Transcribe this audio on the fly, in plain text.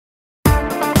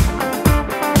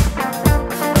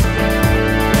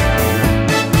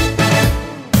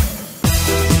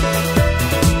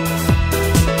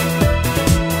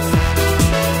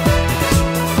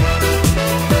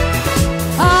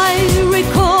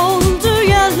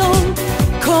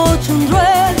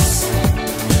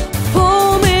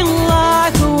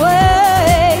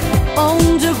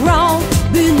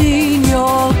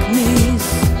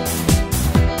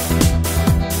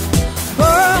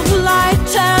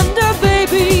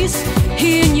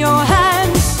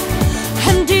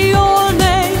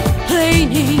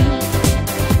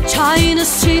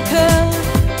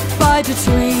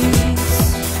trees.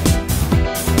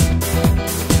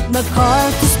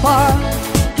 MacArthur's Park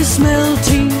is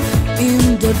melting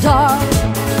in the dark.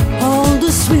 All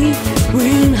the sweet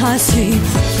green I see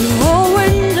through a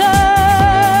window.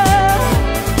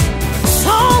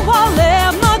 So I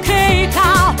left my cake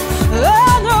out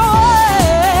and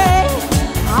away.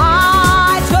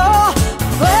 I told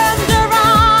Brenda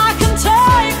I can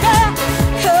take it,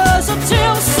 'cause it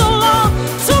takes so long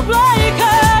to break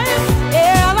it.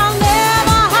 And I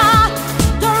never had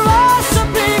the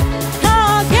recipe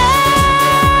again.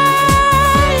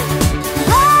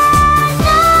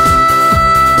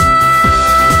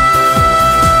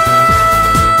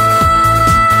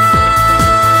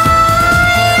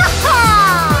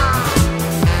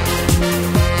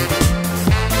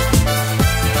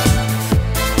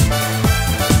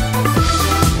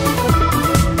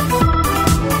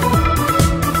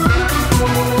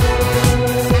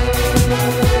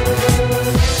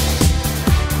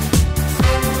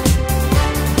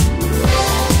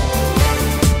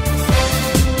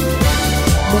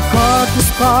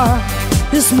 MacArthur's Park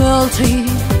is melting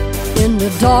in the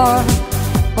dark.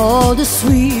 All the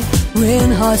sweet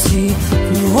rain I see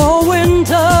through a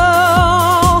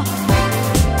window.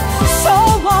 So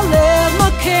I left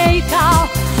my cake out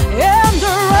in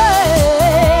the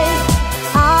rain.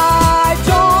 I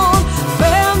don't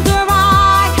wonder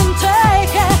I can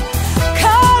take it,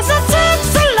 'cause it takes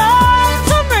so long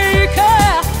to make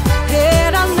it.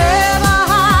 And I never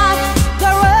had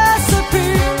the recipe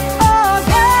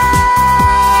again.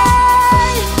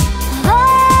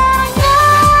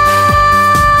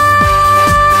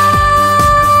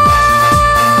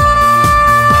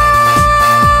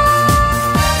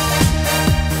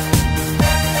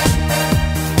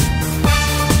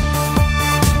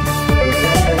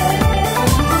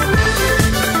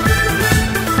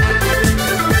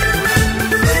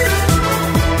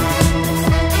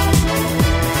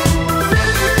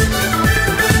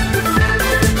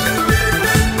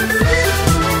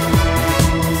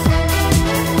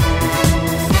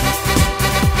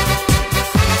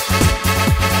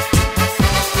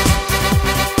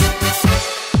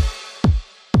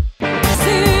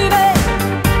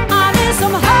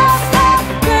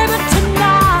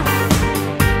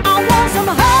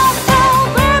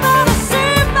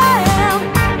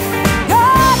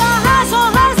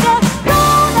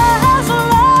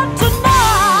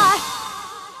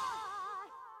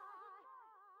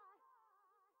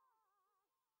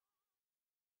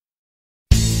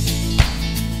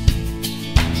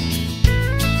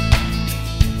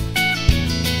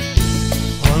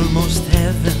 Almost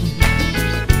heaven,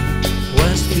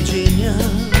 West Virginia,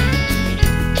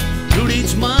 Blue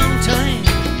Ridge Mountain,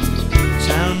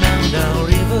 Shenandoah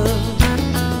River.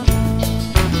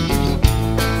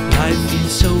 Life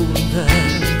is older,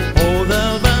 older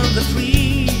than the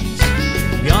trees,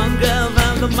 younger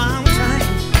than the mountain,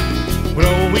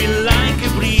 growing like a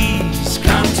breeze.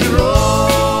 Country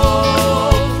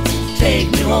road, take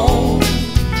me home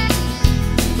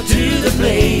to the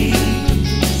place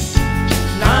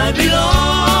I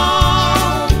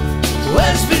belong,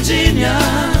 West Virginia,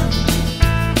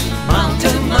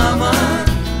 Mountain Mama,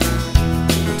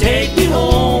 take me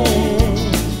home,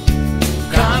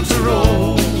 country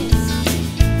roads.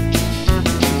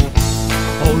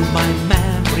 All my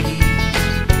memories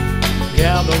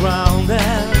gather round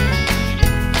there.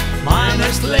 My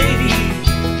next lady,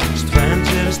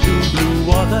 strangers to blue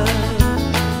water,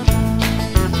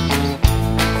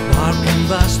 dark and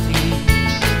dusty,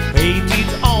 painted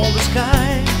all the sky,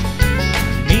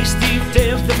 misty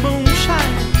depth the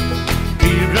moonshine,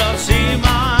 teardrops in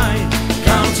my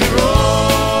country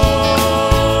roads.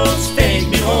 Take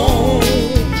me home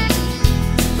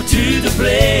to the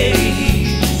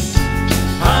place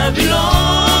I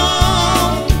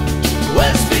belong,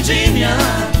 West Virginia,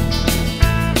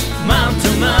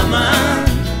 Mountain Mama,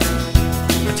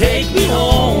 take me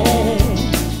home,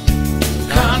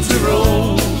 country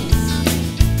roads.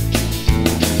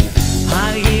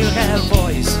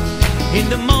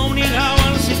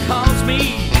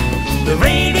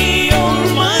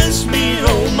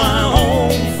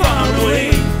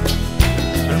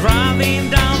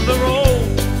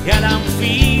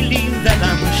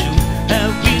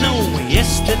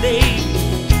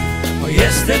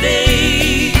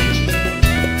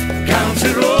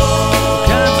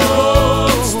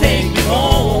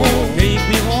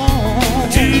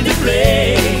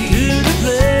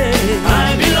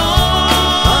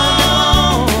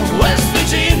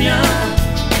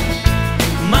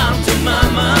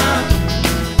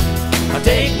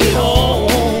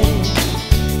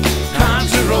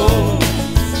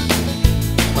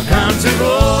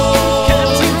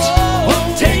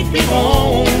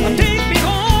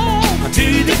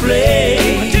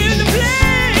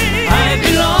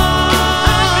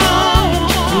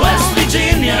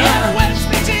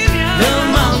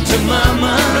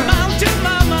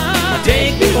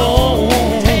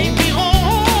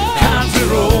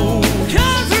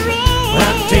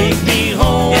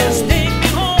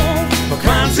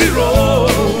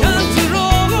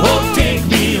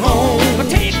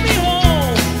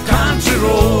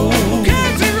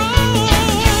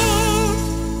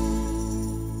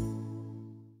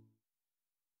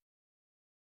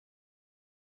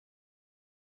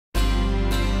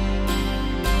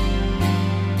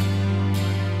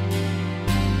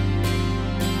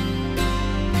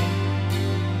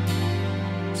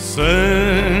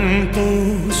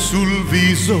 vento sul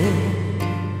viso,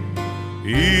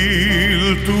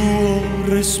 il tuo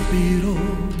respiro,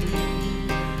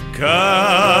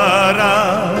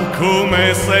 cara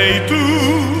come sei tu,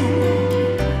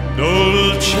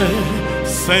 dolce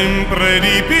sempre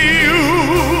di più,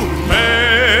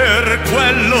 per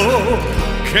quello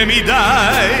che mi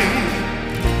dai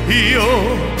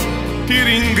io ti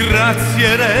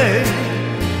ringrazierei,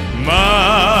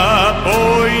 ma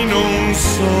poi non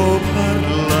so parlare.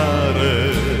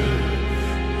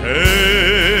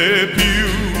 È più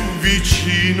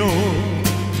vicino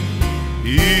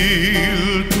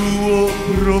il tuo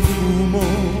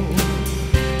profumo,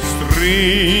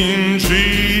 stringiti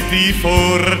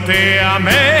forte a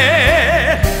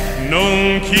me,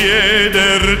 non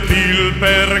chiederti il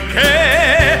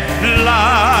perché,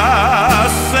 la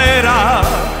sera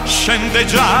scende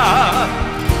già,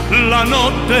 la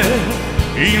notte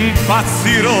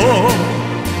impazzirò,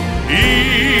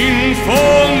 in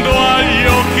fondo agli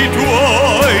occhi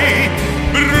tuoi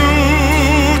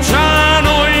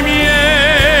bruciano i miei,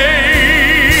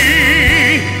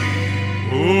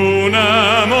 un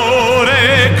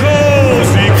amore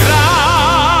così grande,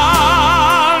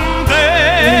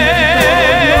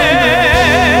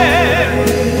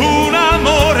 un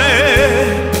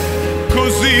amore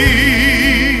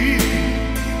così,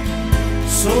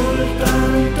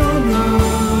 soltanto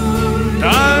noi,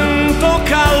 tanto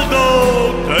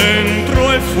caldo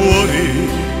dentro e fuori,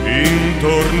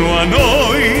 intorno a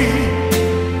noi,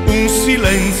 un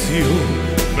silenzio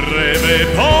breve,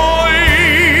 poi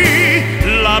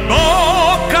la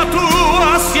bocca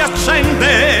tua si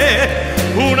accende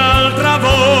un'altra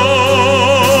volta,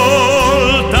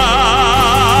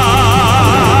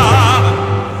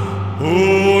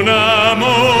 un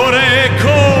amore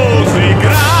così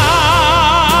grande,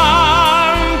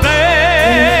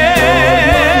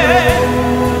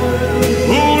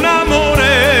 un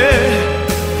amore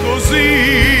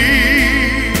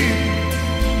così,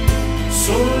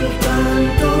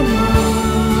 soltanto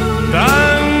noi,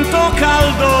 tanto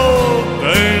caldo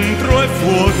dentro e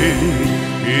fuori,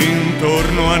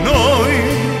 intorno a noi,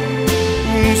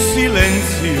 un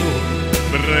silenzio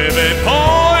breve,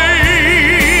 poi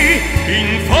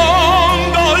in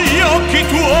fondo gli occhi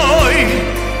tuoi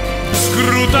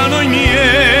scrutano i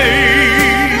miei.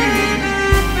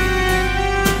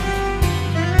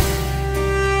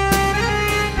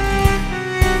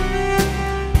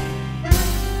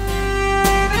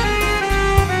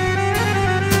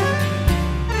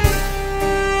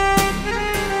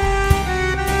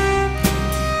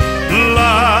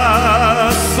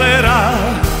 La sera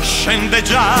scende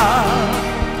già,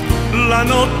 la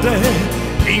notte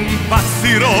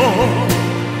impazzirò,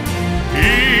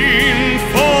 in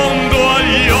fondo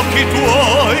agli occhi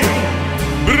tuoi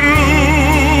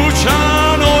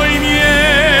bruciano i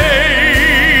miei,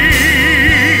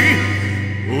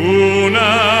 un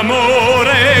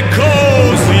amore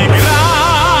così grande,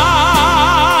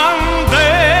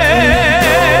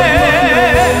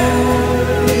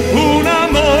 un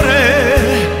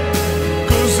amore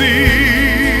così,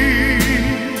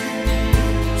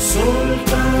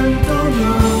 soltanto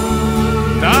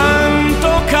noi,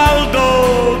 tanto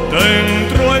caldo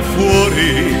dentro e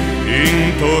fuori,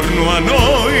 intorno a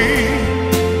noi,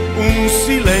 un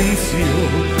silenzio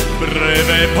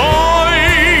breve, poi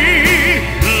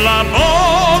la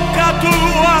bocca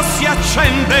tua si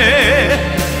accende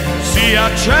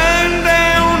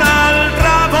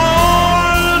un'altra volta,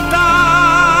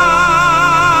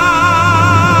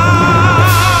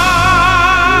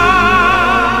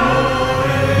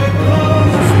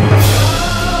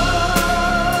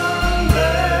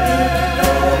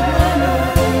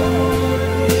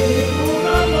 un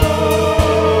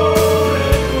amore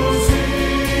così,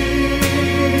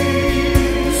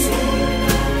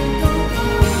 soltanto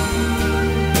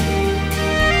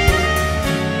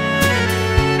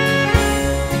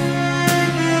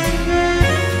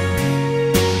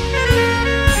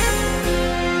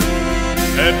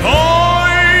e poi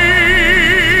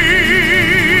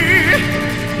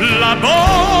la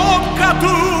bocca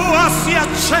tua si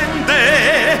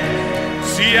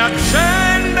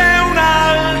accende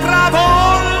un'altra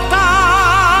volta,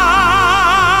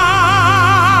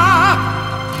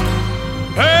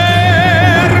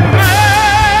 per me.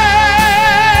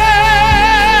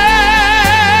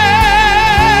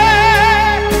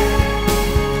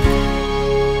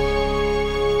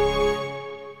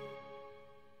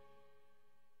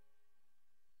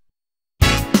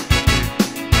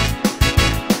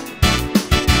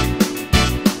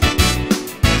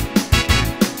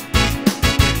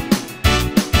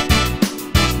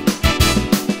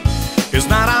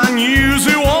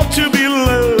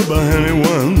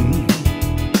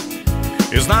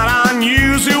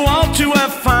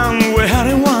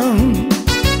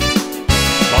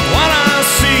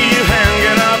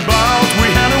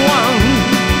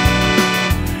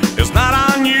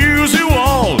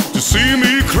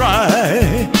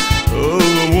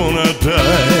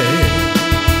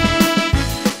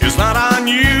 It's not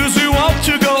unusual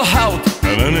to go out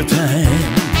at any time,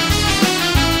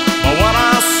 but when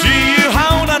I see you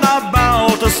out and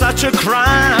about, it's such a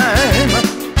crime.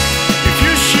 If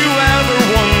you should ever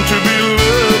want to be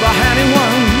loved by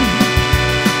anyone,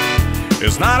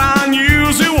 it's not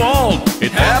unusual,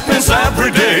 it happens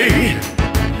every day.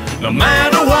 No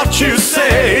matter what you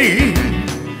say,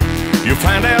 you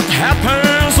find it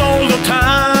happens all the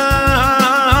time.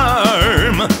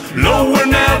 Love will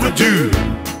never do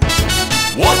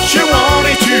what you want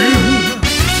it to.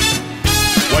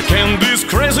 Why can't this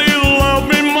crazy love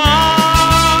be mine?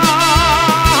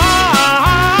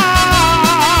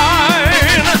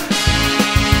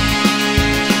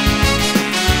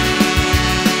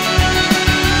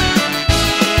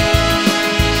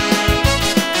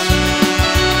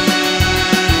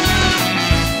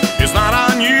 It's not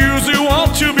unusual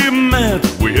to be met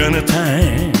with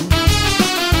anytime.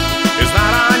 It's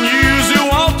not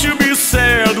unusual to be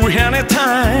said with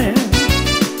anytime.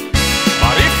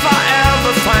 But if I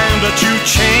ever find that you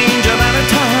change at any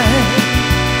time,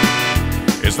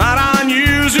 it's not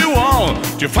unusual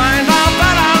to find out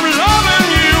that I'm loving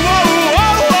you. Whoa,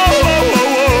 whoa, whoa,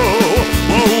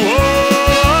 whoa,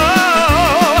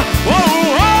 whoa, whoa,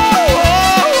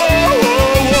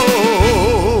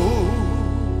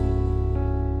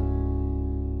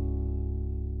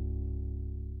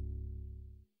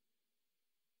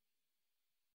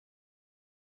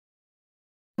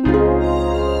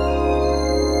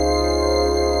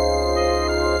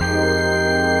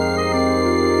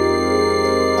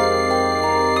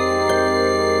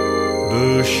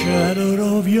 the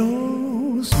shadow of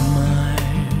your smile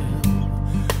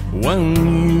when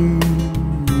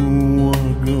you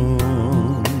are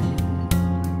gone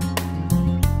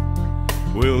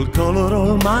will color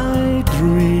all my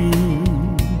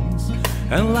dreams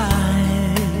and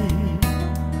light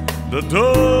the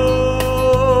door.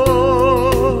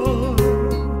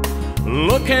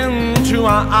 Look into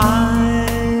our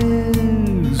eyes,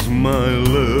 my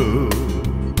love,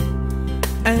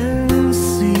 and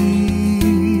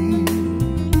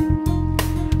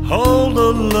all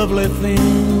the lovely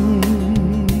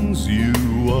things you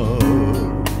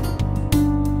are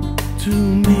to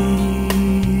me.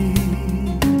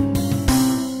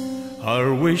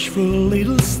 Our wishful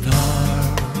little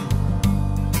star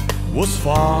was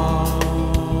far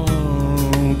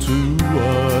too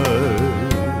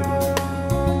wide.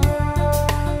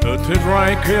 A tear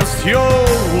I kissed your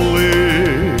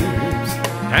lips,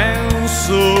 and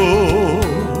so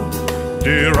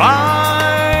dear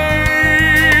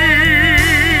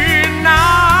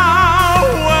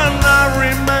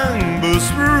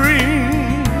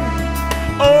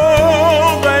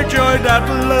that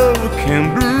love can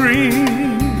bring,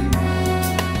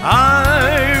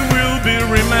 I will be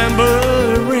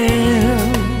remembering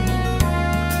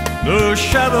the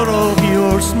shadow of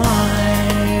your smile.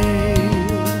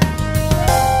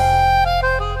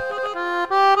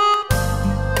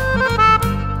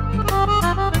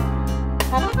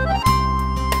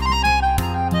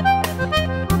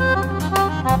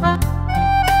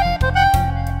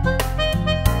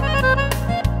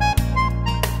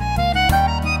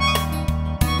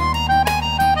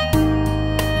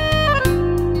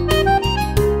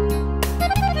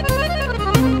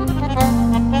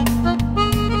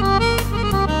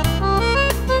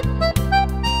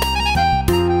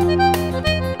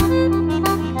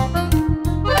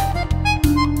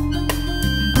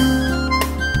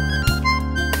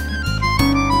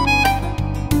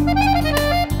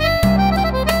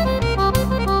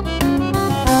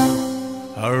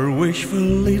 Wishful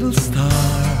little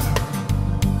star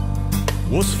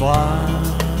was far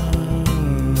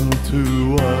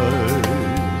too wide.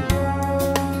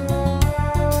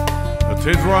 A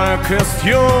tear kissed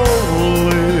your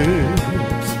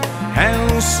lips,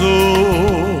 and so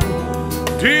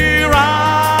dear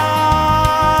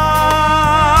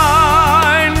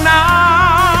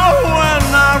now when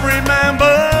I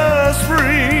remember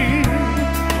spring,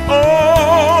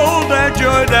 oh, that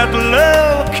joy that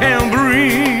love can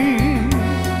bring,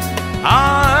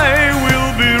 I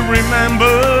will be remembering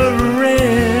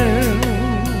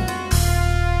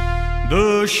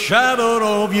the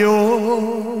shadow of your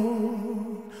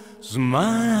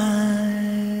smile.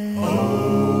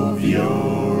 Of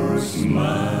your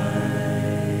smile.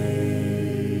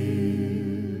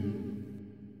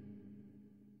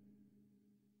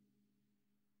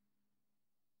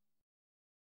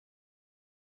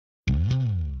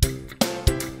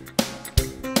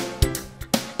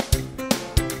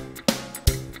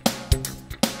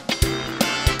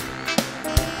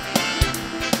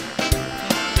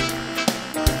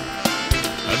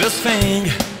 This thing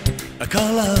I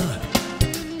call love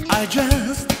I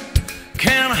just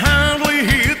can't handle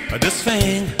it. This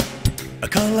thing I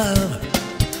call love,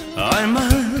 I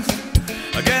must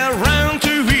get around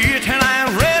to it, and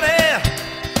I'm ready.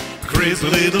 Crazy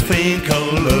little thing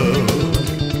called love.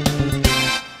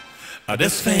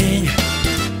 This thing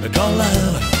I call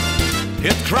love,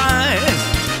 it cries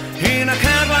in a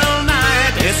candle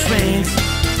night. It swings,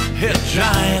 it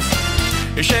jives,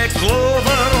 it shakes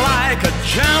over like a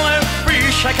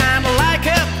jellyfish. I kinda like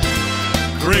it.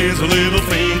 Crazy little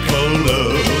thing called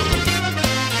love.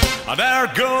 There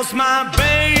goes my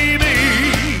baby.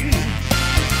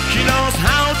 She knows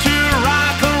how to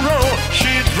rock and roll.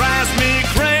 She drives me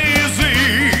crazy.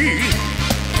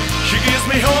 She gives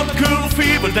me hot cool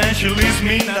fever, then she leaves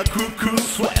me in a cuckoo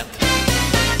sweat.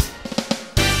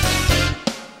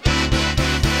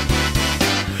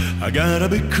 I gotta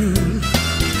be cool,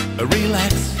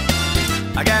 relax.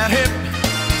 I got hip,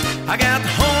 I got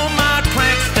home, my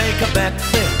tracks. Take a back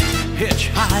sit,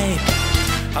 hitchhike.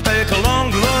 I take a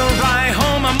long ride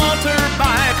home, a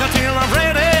motorbike until I'm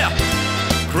ready.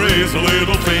 Crazy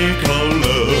little thing called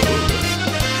love.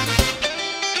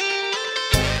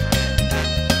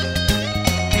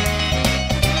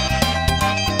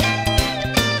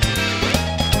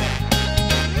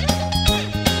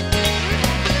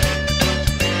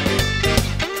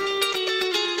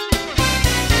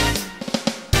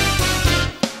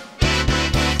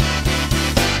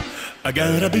 I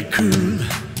gotta be cool,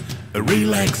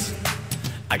 relax.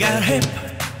 I got hip,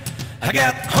 I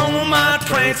got home, my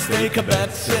tracks. Take a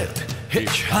back sit,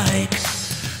 hitchhike.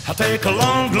 I take a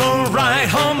long ride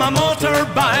home, my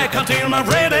motorbike until I'm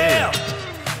ready.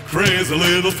 Crazy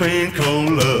little thing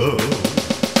called love.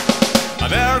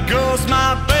 There goes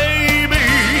my baby.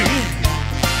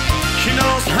 She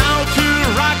knows how to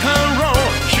rock and roll.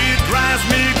 She drives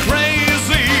me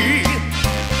crazy.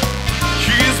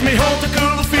 She gives me hot to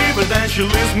cool fever, then she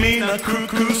leaves me in a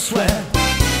cuckoo sweat.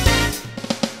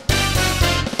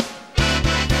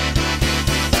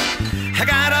 I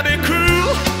gotta be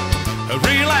cool,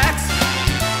 relax.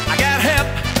 I got hip,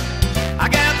 I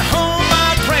got home,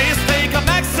 my trace. Take a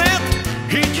back sit,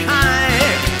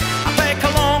 hitchhike. I take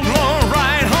a long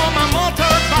ride home, my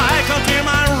motorbike until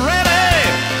I'm ready.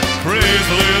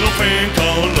 Crazy little thing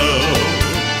called love.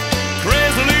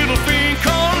 Crazy little thing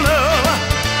called love.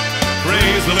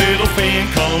 Crazy little thing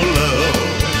called love.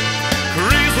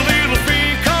 Crazy little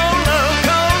thing called love,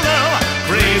 called love.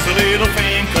 Crazy little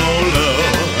thing called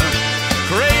love.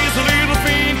 Crazy little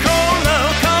thing called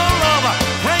love, called love.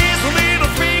 Crazy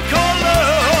little thing called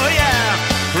love, yeah.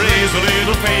 Crazy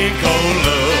little thing called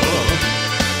love.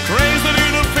 Crazy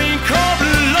little thing called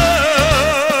love.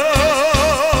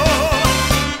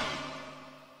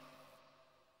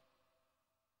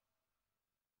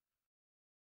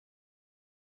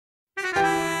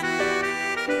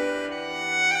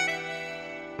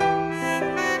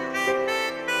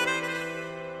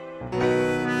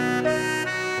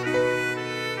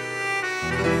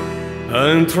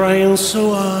 I'm trying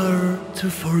so hard to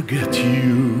forget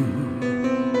you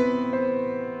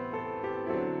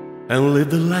and live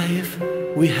the life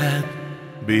we had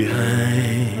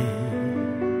behind.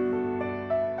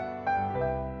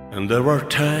 And there are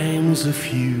times a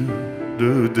few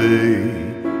the day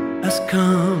has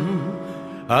come,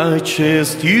 I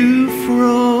chased you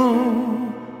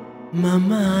from my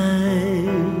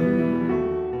mind.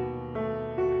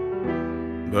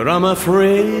 But I'm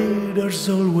afraid there's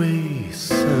always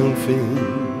something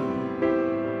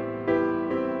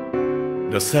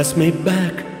that sets me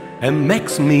back and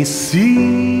makes me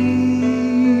see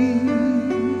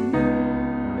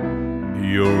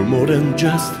you're more than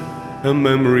just a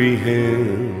memory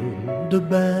and the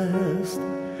best.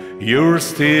 You're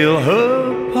still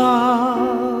a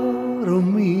part of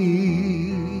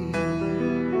me.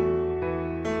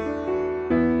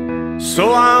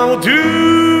 So how do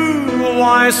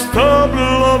I stop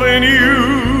loving you?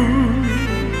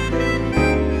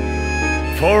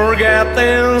 Forget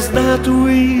things that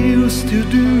we used to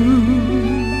do.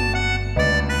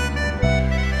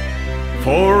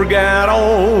 Forget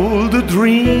all the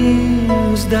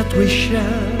dreams that we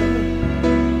shared.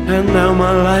 And now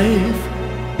my life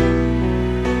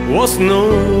was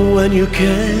no one you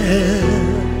cared.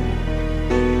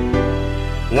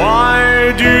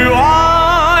 Why do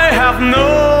I have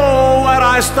nowhere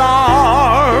I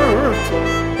start?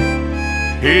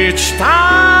 Each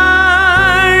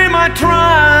time I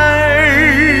try,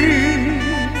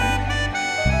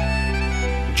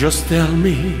 just tell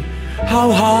me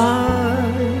how I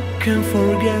can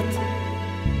forget,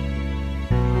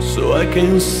 so I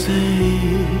can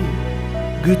say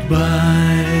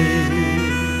goodbye.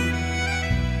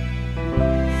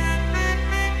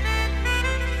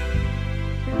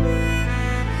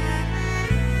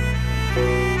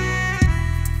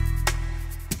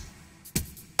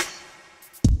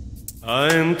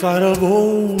 I'm tired of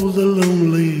all the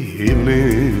lonely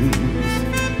evenings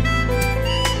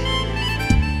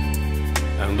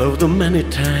and of the many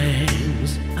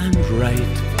times I'm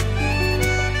right.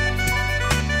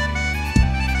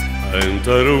 I'm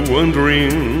tired of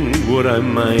wondering what I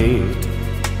might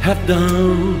have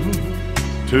done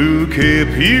to keep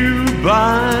you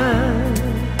by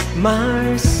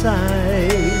my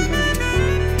side,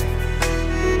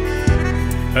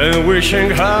 and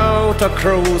wishing out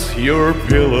across your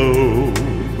pillow.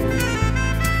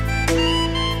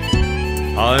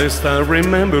 I start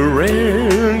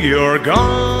remembering you're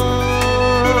gone,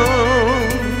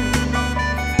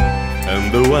 and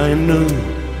though I know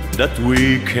that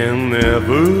we can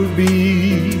never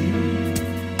be,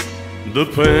 the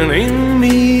pain in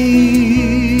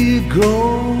me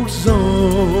goes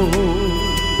on.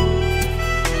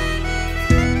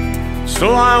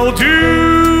 So I'll do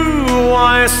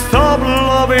I stop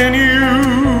loving you,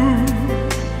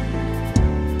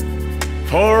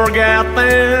 forget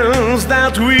things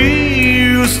that we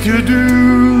used to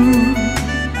do,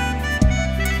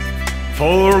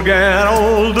 forget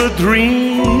all the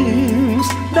dreams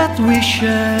that we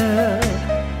shared,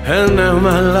 and now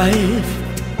my life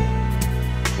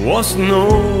was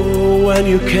no when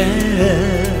you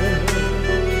cared.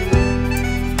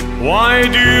 Why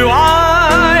do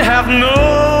I have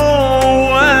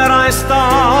nowhere I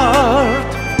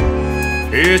start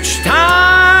each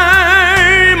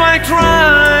time I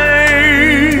try?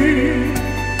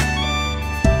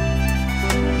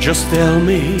 Just tell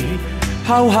me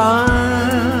how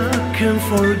I can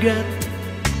forget,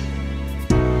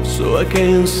 so I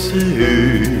can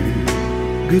say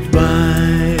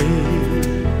goodbye.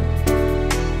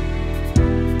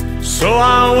 So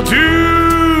I'll do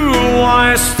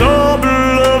I stop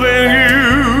loving you.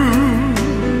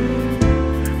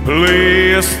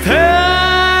 Please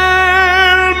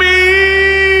tell me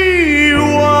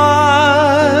why.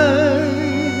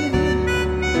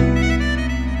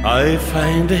 I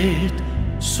find it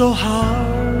so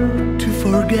hard to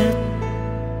forget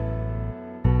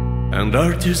and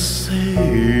hard to say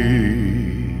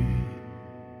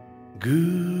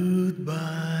goodbye.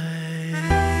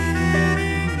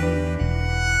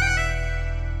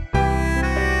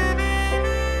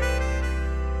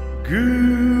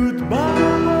 Goodbye.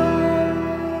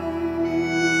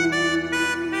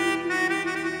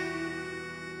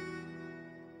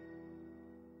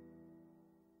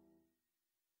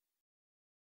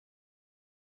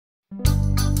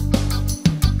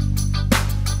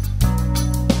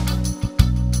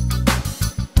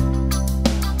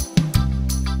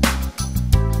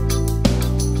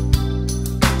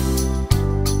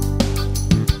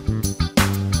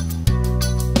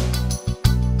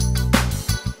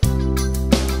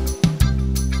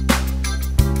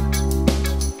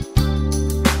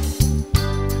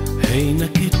 Hey,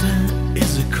 Nikita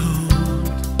is a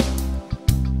code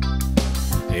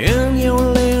in your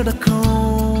little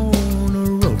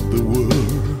corner of the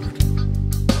world.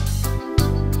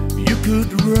 You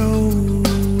could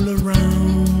roll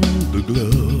around the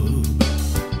globe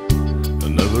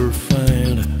and never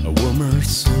find a warmer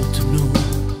soul to know.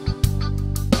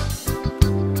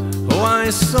 Oh, I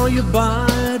saw you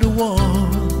by the wall,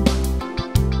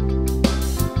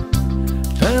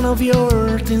 10 of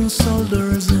your thin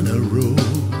soldiers in a row,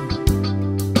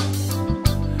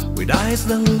 with eyes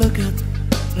that look at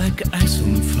like ice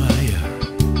on fire.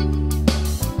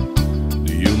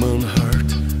 The human heart,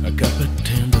 a cup of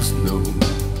tender snow.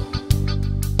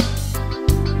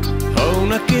 Oh,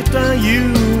 Nikita, you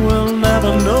will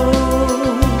never know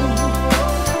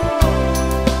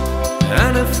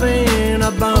anything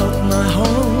about my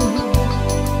home.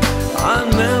 I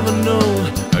never know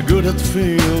how good it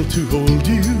feels to hold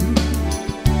you.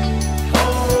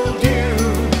 Hold you,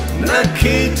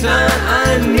 Nikita,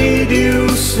 I need you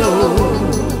so.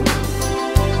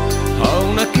 Oh,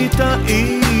 Nikita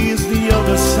is the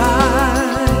other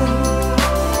side.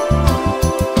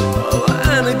 Oh,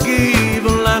 and I give a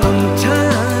lot of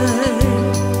time,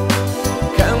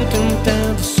 counting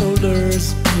down the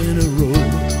soldiers in a row.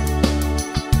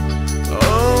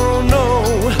 Oh no,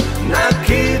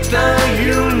 Nikita,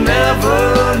 you never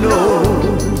know.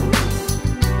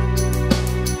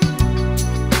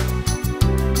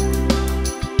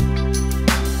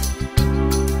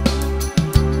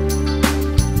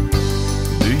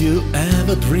 Do you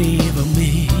ever dream of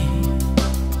me?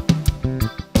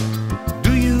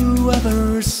 Do you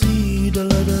ever see the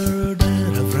letter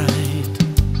that I write?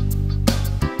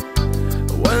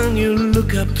 When you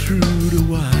look up through the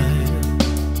wire,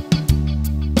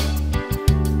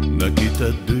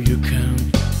 Nikita, do you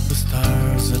count the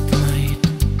stars at night?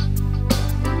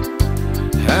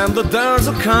 and that there's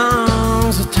a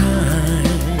comes a time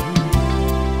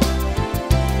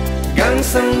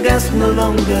guns and gas no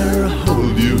longer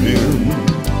hold you in.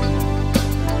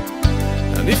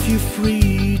 And if you're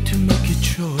free to make a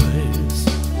choice,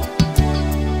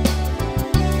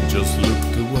 just look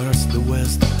towards the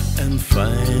west and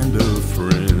find a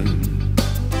friend.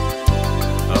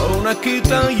 Oh,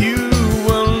 Nikita, you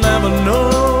will never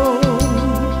know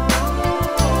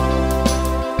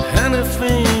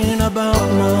anything about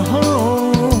my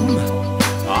home.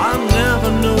 I'll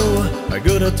never know how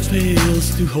good it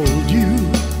feels to hold you.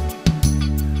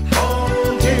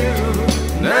 Hold you,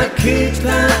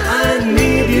 Nikita, I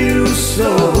need you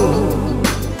so.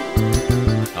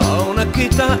 Oh,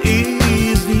 Nikita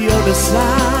is the other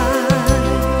side,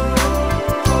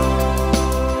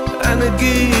 and I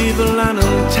give a lot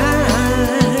of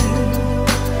time,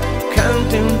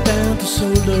 counting down the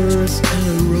shoulders in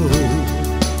a row.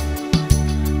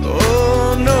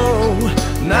 Oh no,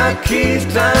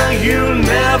 Nikita, you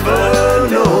never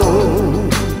know.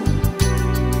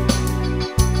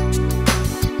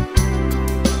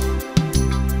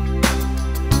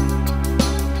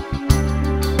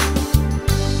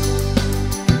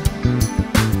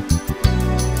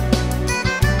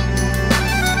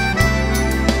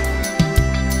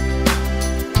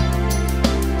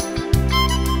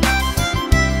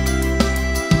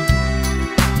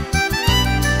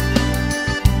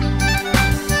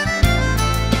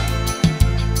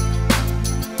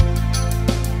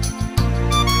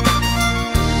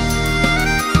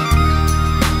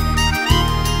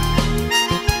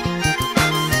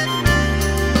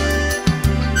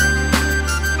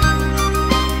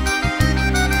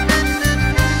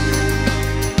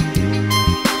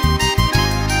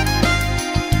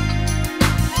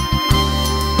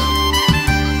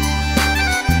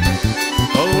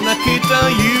 Nikita,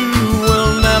 you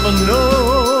will never know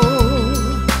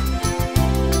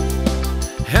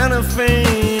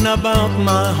anything about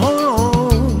my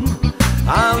home.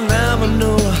 I'll never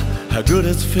know how good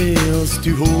it feels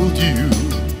to hold you.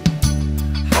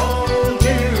 Hold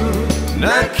you,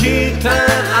 Nikita,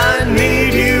 I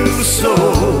need you so.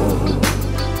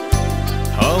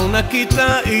 Oh, Nikita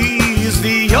is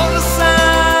the other side,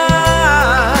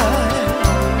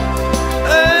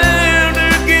 and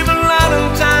you give a lot of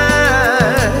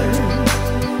time,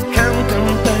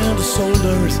 counting down the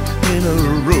shoulders in a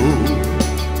row.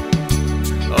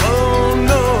 Oh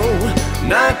no,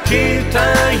 Nikita,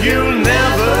 you'll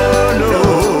never know.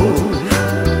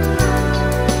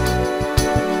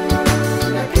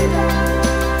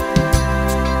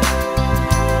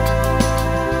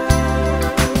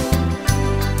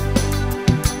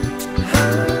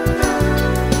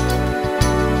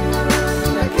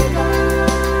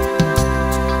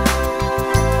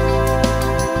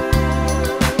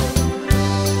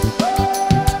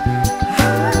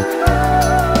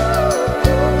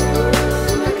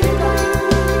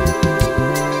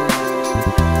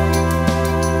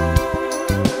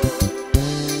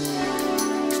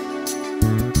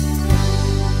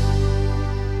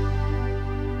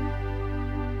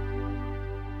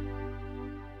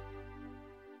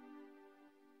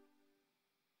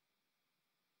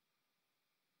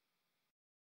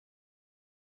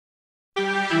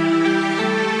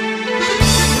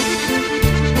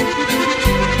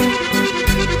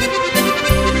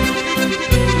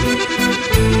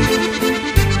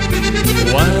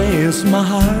 My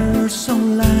heart so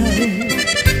light?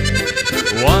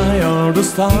 Why are the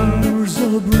stars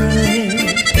so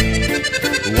bright?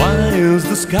 Why is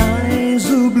the sky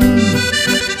so blue?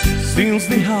 Since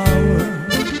the hour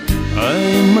I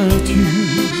met you,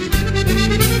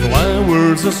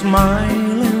 flowers are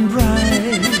smiling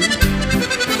bright,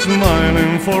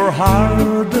 smiling for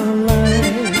hard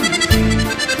delight,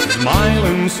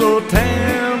 smiling so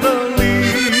tenderly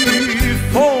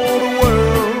for the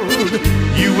world,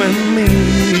 you and me.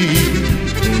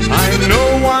 I know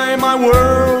why my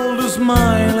world is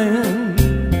smiling,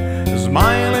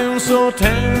 smiling so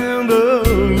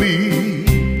tenderly.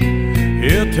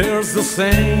 It tells the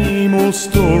same old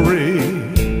story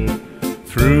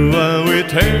throughout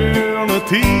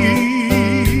eternity.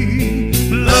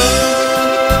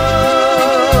 Love,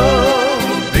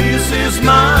 this is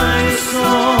my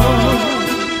song.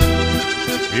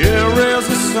 Here is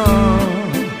a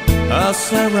song, a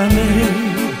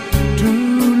serenade to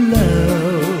love.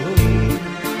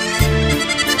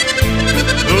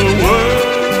 The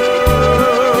world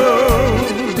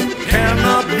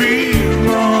cannot be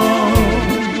wrong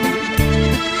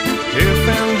if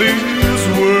in this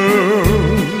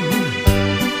world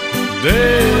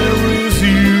there is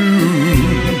you.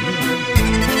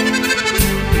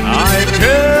 I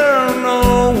care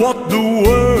know what the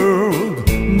world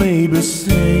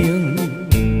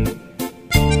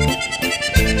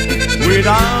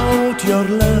Without your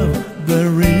love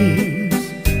there is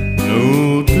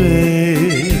no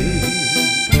day.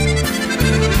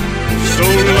 So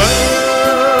love,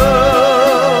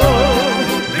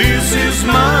 this is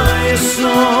my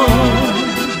song.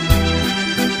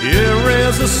 Here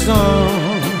is a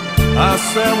song I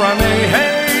serenade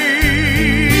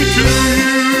to you.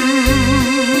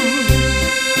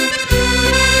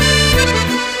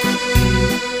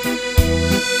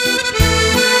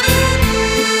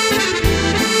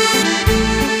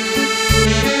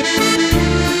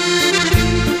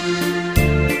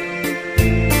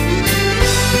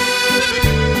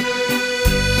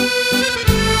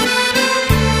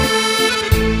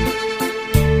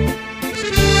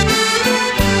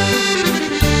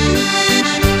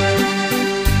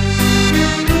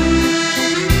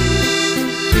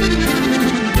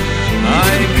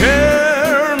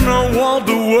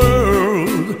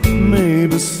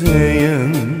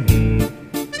 Saying,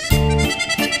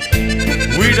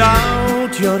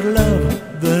 without your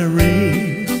love there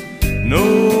is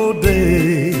no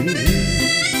day.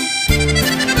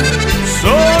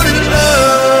 So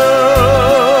love,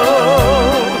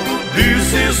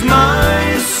 this is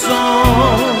my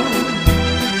song.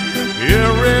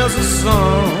 Here is a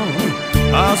song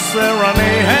I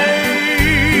serenade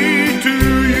to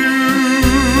you.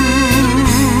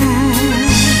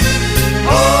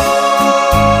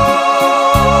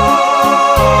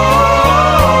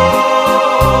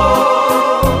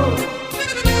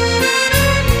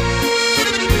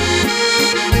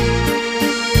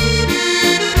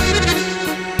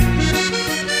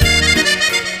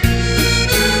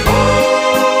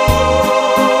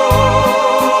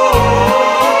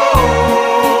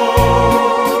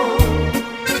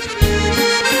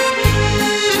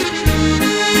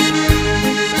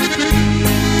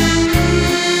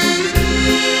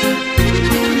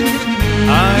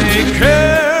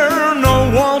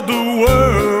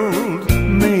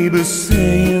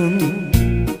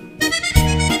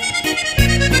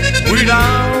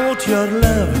 Without your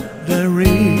love there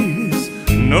is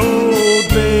no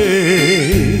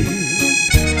day.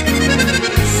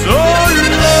 So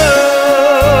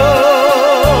love,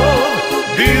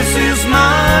 this is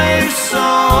my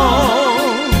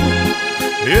song.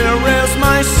 Here is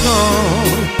my song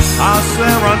I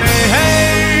serenade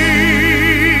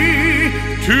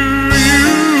to you.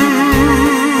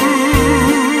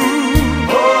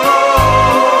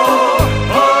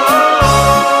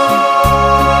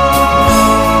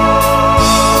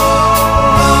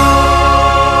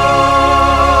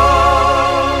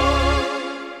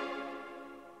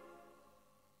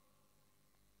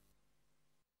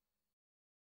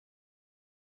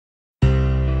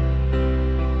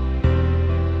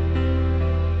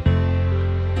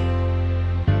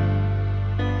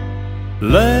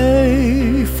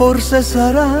 Lei forse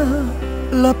sarà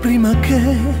la prima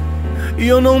che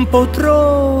io non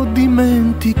potrò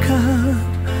dimenticare,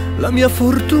 la mia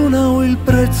fortuna o il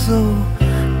prezzo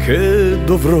che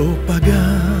dovrò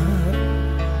pagare.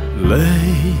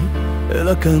 Lei è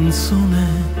la canzone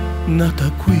nata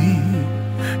qui,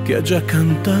 che ha già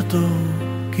cantato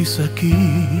chissà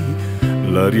chi,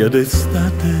 l'aria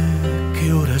d'estate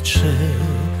che ora c'è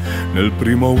nel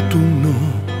primo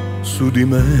autunno su di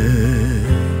me.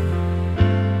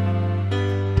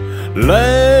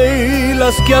 Lei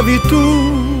la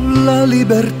schiavitù, la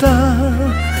libertà,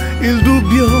 il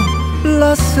dubbio,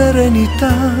 la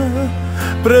serenità,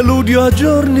 preludio a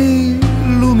giorni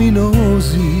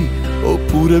luminosi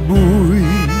oppure bui.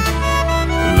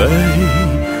 Lei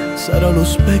sarà lo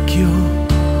specchio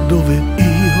dove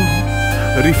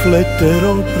io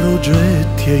rifletterò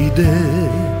progetti e idee,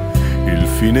 il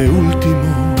fine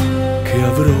ultimo che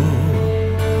avrò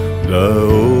da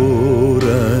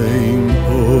ora in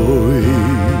poi.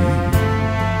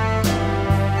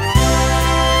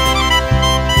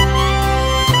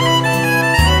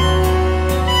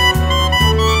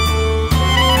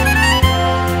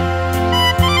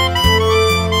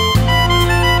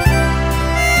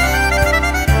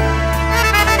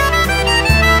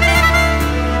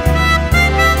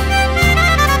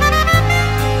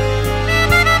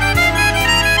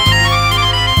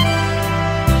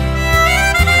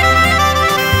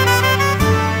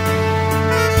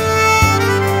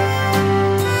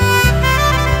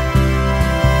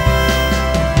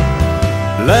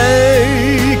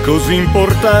 Lei così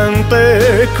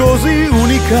importante, così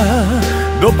unica,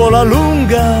 dopo la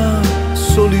lunga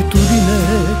solitudine,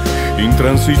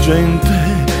 intransigente,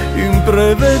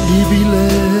 imprevedibile.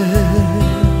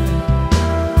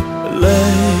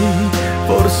 Lei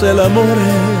forse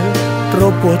l'amore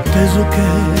troppo atteso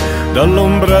che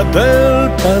dall'ombra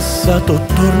del passato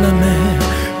torna a me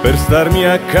per starmi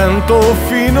accanto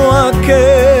fino a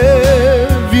che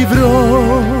vivrò.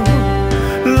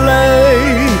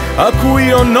 Lei a cui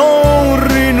io non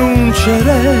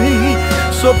rinuncerei,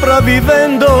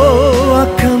 sopravvivendo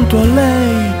accanto a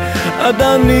lei ad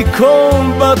anni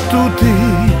combattuti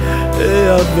e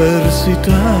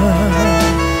avversità.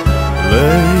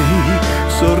 Lei,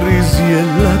 sorrisi e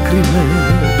lacrime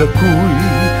da cui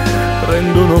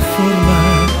prendono forma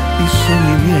i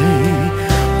sogni miei.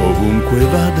 Ovunque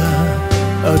vada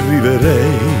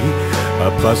arriverei a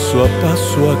passo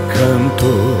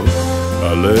accanto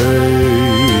a lei.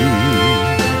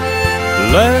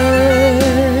 Lei,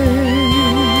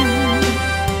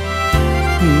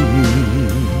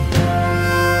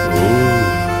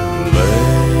 oh lei.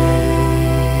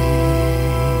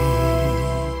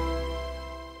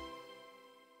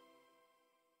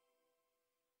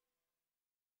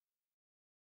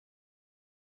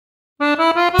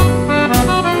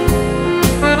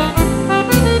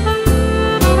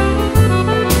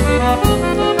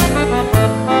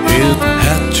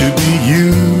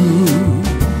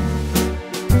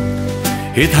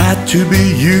 It had to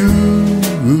be you.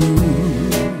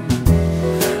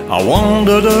 I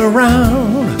wandered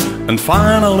around and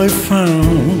finally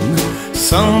found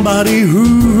somebody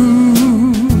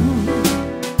who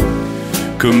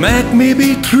could make me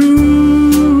be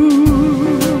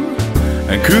true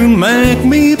and could make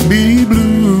me be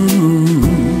blue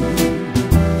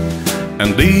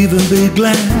and even be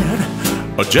glad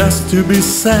or just to be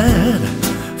sad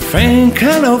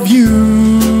thinking of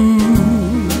you.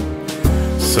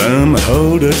 Some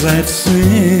holders I've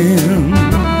seen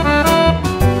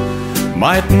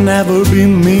might never be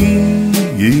mean,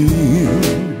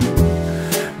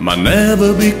 might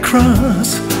never be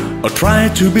cross or try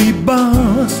to be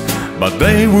boss, but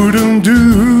they wouldn't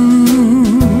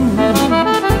do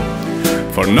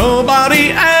for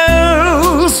nobody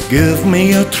else. Give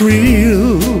me a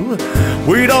thrill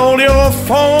with all your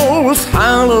faults,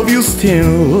 I love you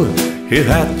still. It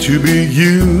had to be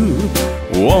you,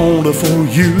 wonderful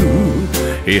you.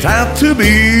 It had to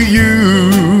be you.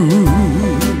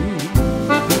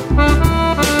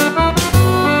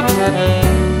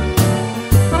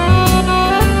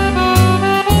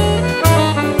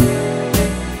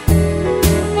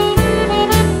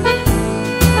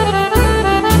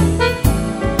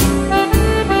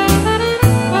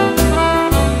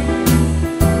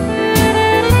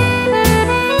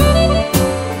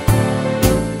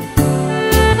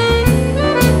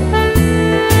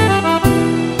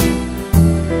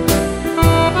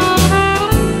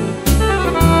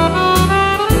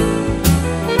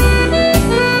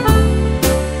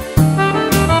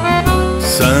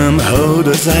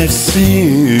 As I've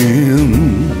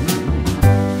seen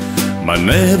might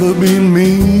never be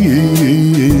mean,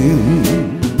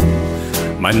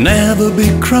 might never be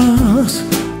cross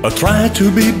or try to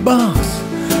be boss,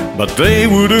 but they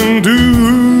wouldn't do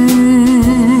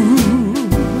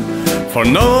for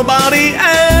nobody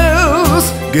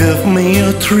else. Give me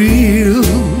a thrill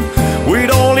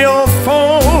with all your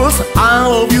faults, I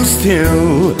love you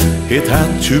still. It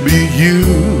had to be you,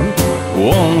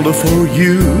 wonderful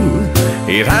you.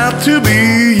 It had to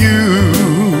be you.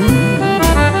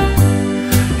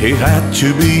 It had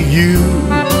to be you,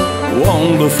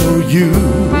 wonderful you.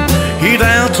 It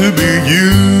had to be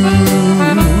you.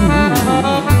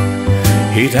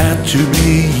 It had to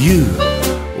be you,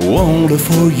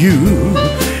 wonderful you.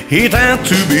 It had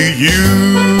to be you.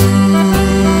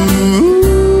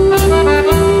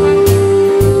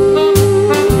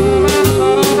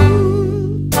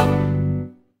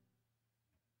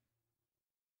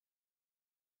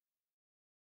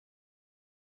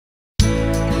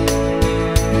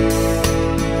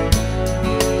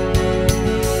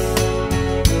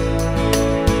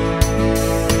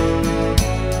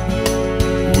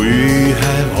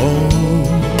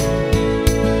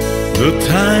 The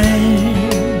time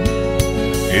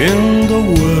in the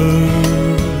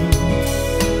world,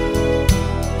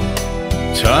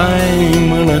 time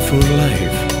enough for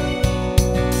life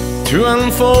to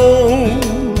unfold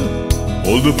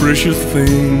all the precious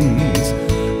things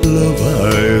love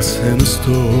has in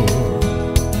store.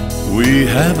 We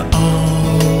have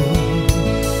all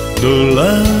the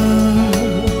love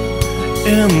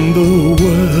in the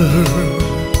world.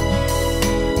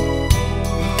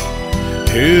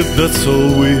 If that's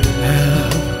all we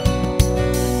have,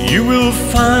 you will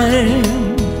find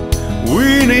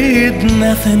we need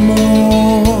nothing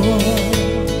more.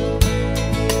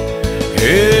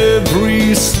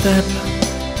 Every step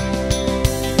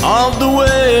of the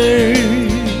way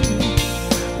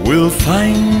will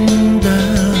find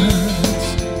us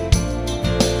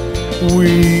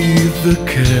with the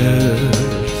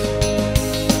cares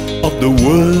of the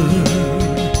world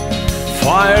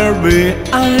far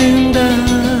behind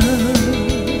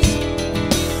us.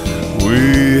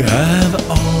 We have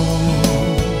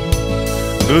all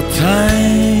the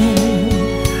time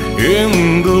in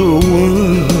the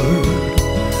world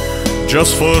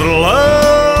just for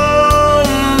love,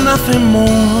 nothing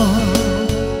more,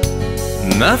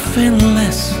 nothing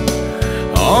less,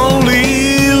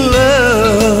 only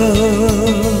love.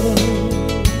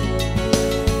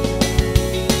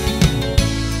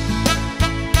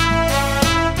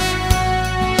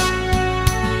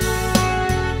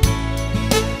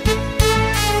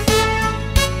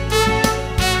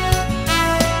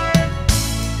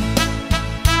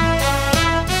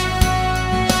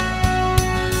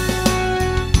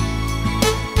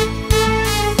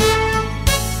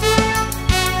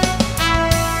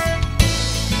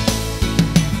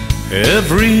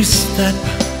 Every step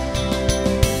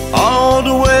all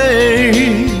the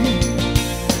way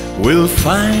will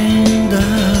find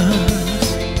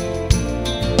us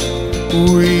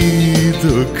with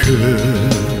the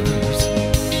curves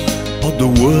of the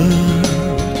world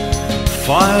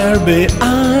far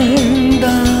behind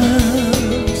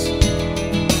us.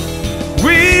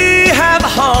 We have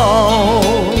all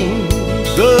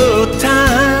the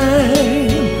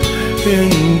time in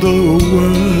the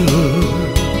world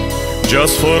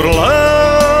just for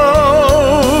love,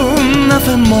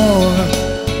 nothing more,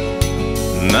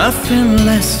 nothing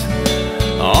less,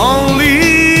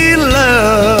 only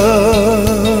love.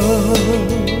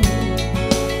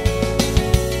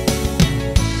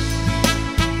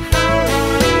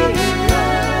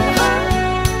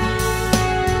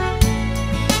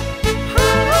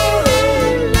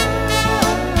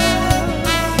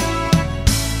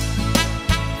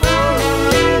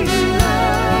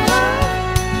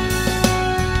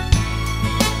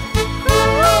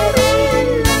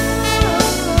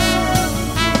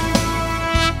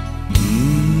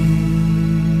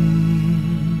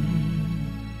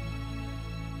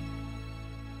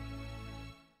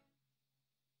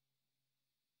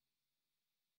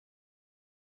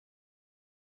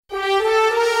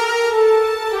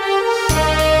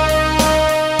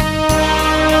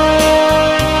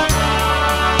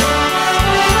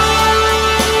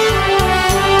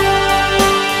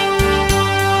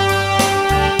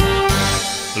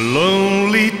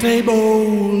 Lonely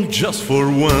table just for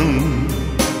one,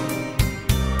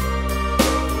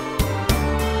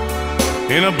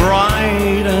 in a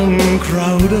bright and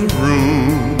crowded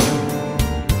room,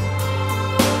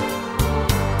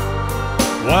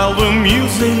 while the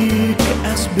music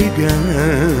has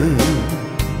begun.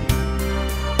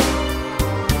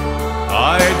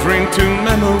 I drink to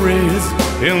memories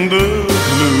in the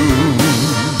gloom.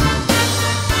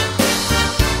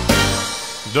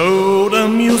 Though the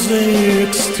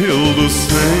music's still the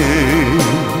same,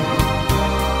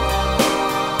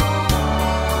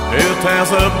 it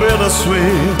has a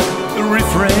bittersweet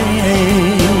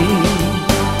refrain.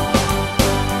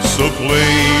 So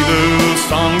play the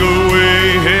song the way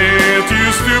it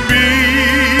used to be,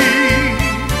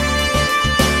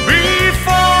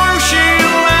 before she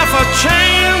left a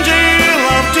changing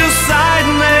love to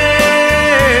sadness.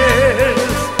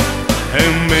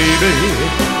 And maybe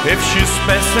if she's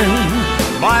passing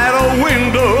by the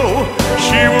window,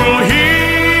 she will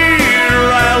hear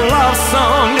a love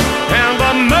song and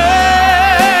a melody.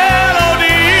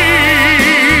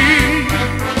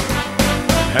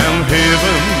 And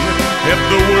heaven, if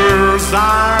the words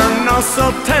are not so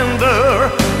tender,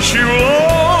 she will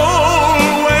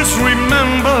always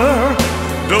remember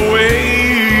the way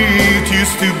it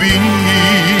used to be.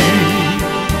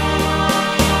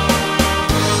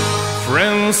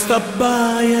 Friends stop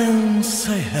by and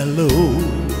say hello,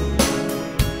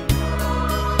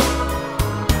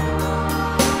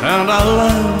 and I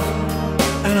love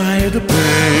and I hate the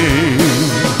pain.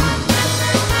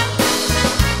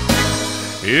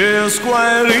 It's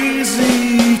quite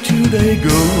easy to they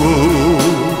go,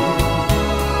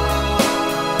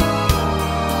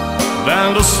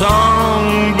 then the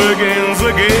song begins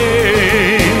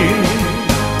again.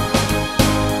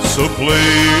 So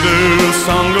play the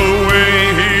song the way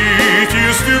it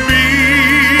used to be,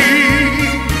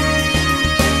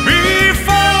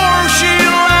 before she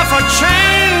left a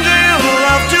changing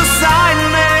love to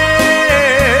sadness.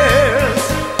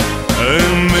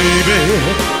 And maybe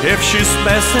if she's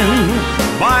passing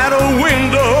by the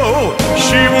window,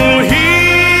 she will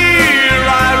hear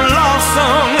our love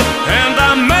song and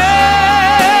a melody.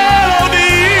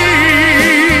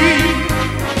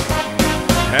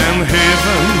 And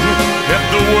heaven, if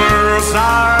the words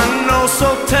are not so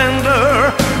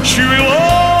tender, she will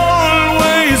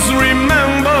always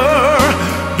remember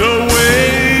the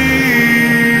way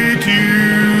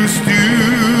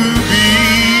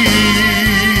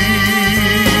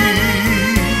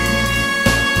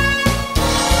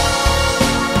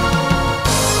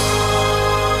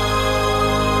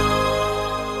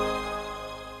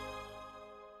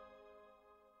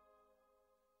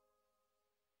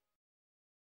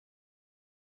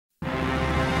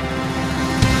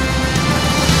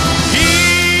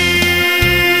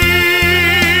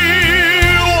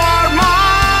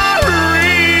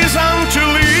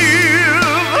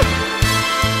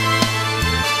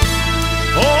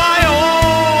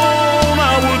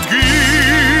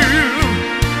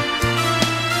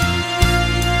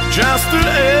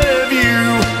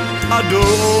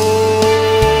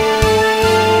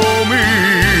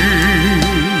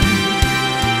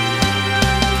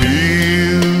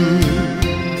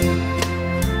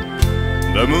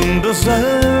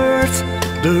desert,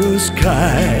 the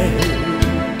sky,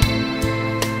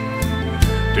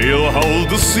 till all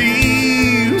the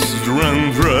seas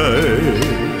run dry.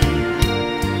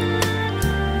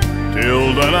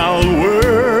 Till then I'll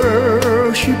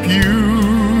worship you.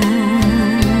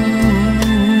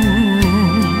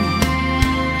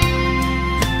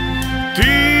 Till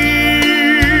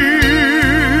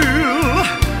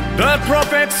the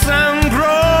prophet sun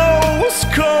grows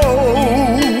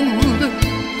cold,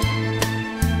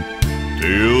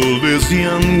 till this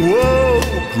young world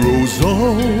grows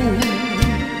old.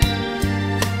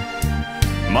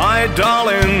 My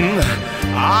darling,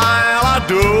 I'll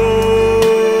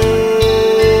adore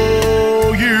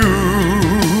you.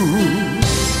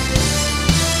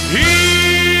 You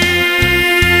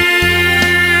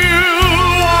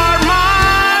are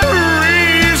my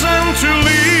reason to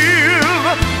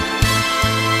live.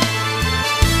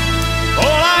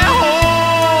 All I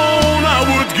own I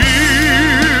would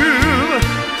give,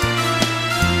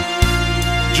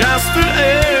 just to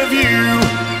have you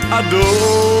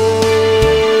adore.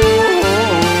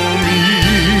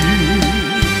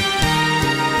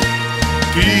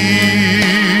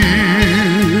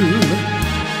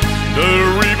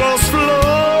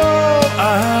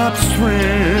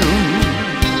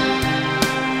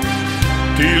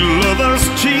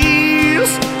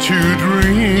 Cheers to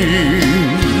dream,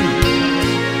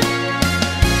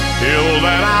 till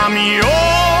that I'm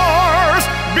yours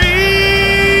be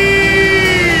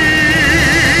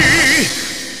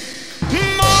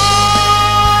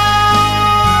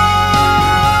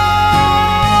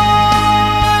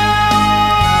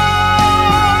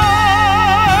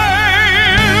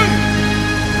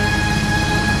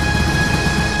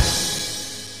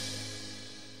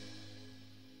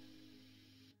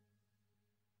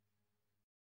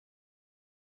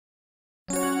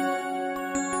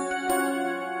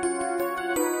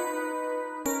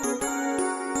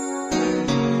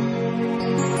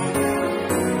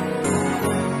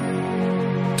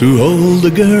to all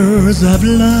the girls I've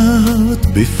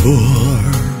loved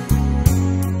before,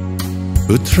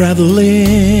 who travel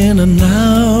in and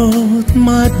out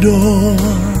my door.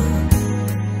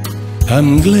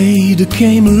 I'm glad you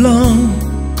came along.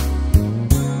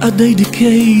 I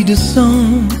dedicate a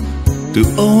song to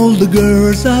all the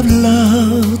girls I've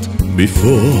loved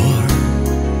before,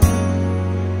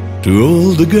 to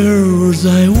all the girls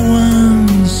I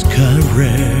once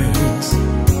caressed.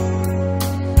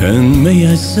 And may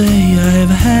I say I've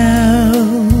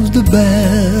had the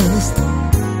best,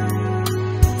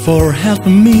 for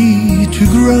helping me to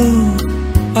grow.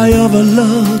 I have a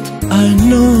lot I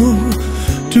know,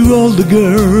 to all the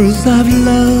girls I've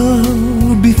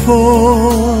loved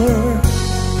before.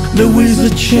 There is a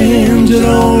change that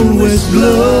always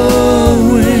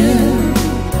blowing,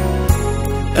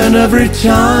 and every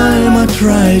time I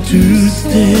try to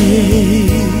stay,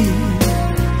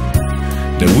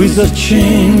 there is a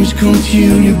change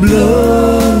continue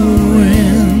blowing,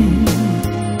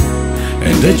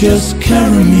 and they just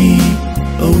carry me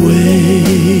away.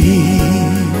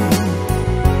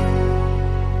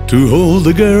 To all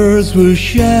the girls who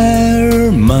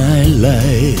share my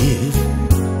life,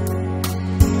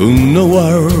 who know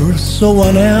are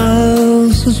someone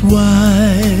else's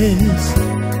wives,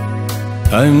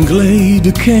 I'm glad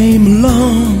you came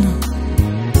along.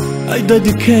 I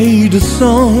dedicate a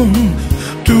song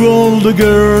to all the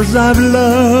girls I've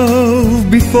loved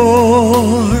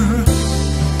before,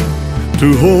 to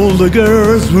all the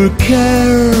girls who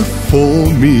care for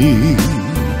me,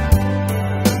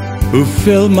 who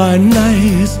fill my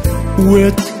nights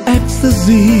with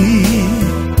ecstasy.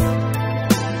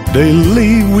 They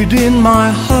live within my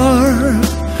heart.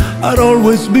 I'd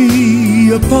always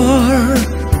be a part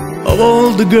of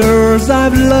all the girls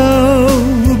I've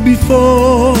loved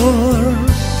before.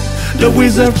 The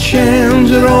wizard change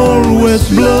are always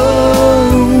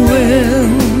blowing,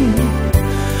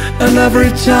 and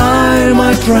every time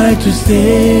I try to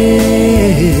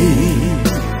stay,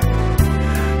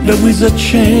 the wizard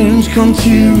change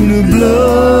continue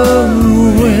blowing,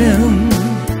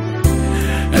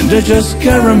 and they just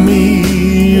carry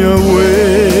me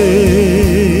away.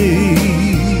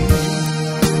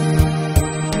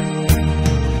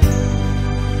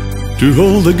 To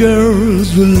all the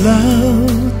girls who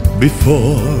loved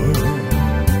before,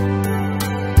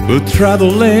 who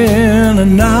travel in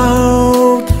and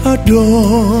out our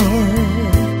door,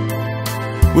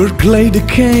 we're glad they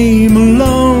came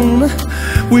along.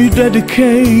 We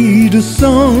dedicate a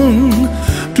song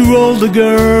to all the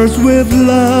girls we've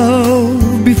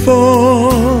loved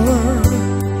before.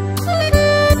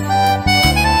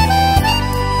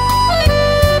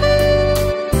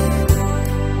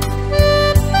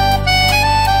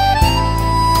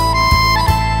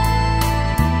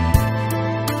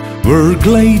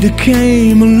 lady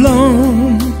came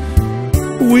along,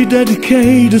 we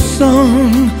dedicate a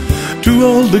song to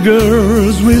all the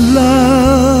girls we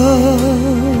love.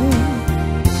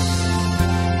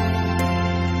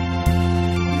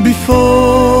 Before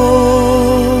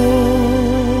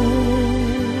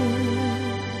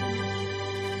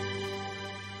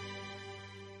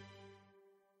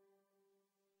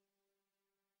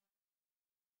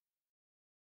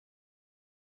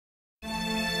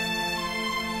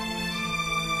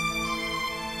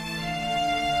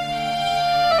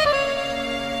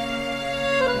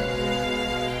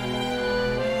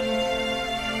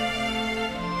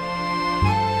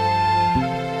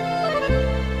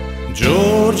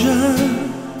Georgia,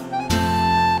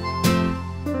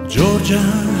 Georgia,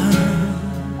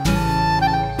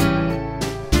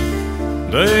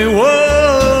 they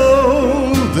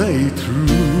were they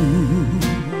true.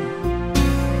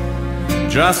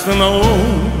 Just an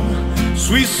old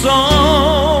sweet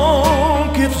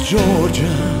song keeps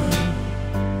Georgia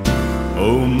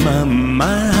on my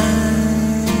mind.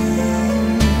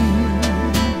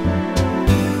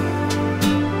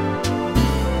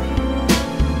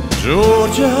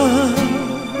 Georgia,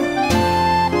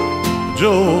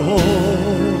 Georgia,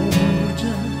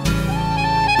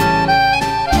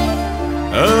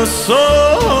 a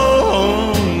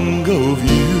song of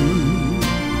you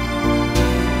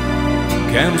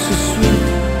comes so sweet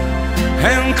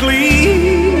and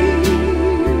clear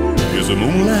as the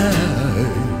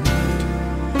moonlight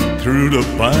through the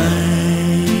pine.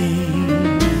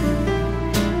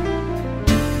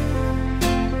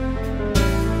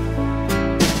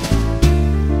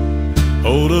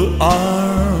 Oh, the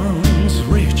arms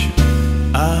reach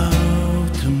out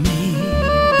to me.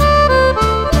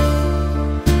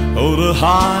 Oh, the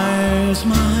high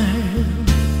smile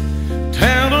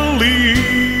tenderly,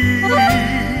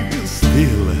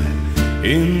 still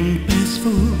in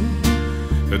peaceful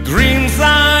dreams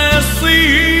I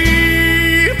see.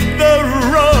 The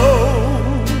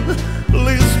road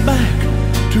leads back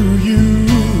to you.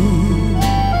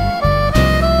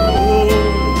 Oh,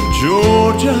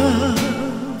 Georgia,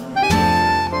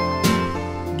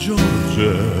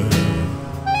 Georgia,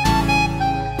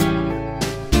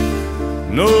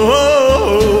 no,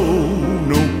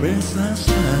 no pencil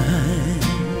sign,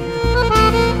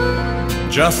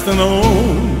 just an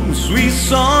old sweet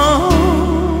song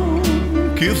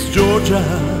keeps Georgia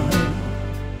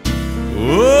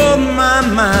on my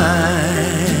mind.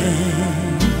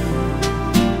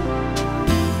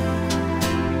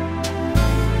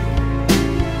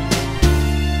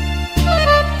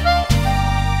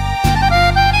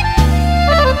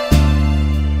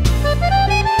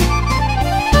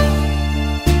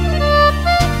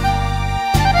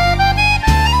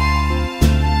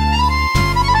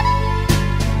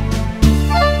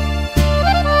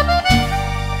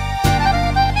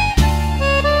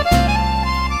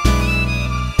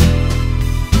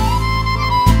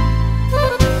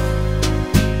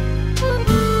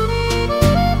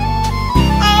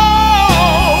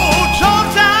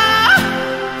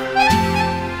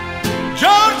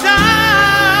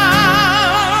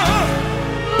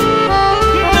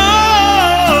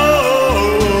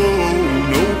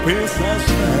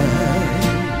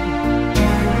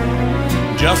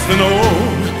 Just an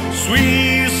old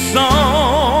sweet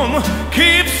song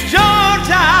keeps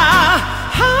Georgia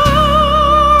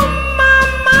on my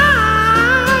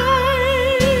mind.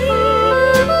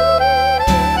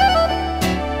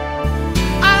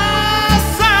 I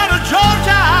said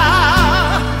Georgia,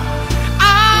 I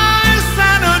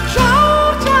said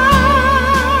Georgia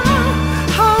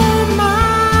on my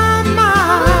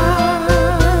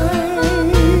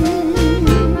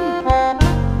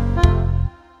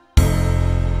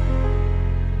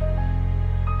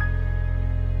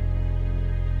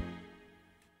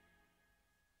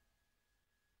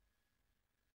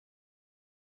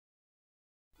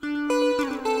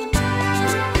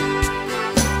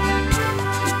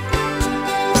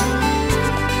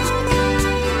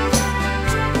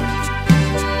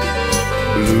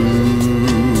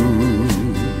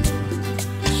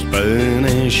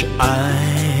Spanish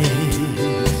eyes,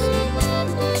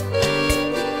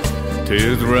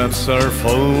 teardrops are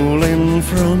falling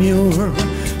from your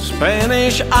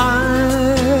Spanish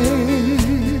eyes.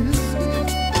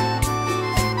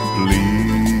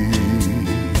 Please,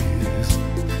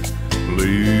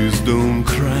 please don't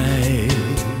cry.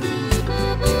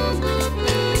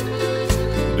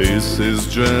 This is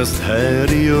just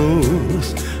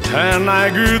adios and I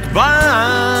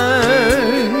goodbye.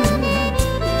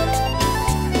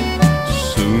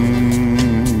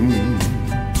 Soon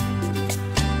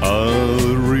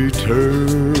I'll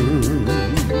return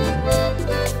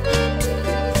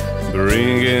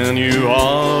Bringing you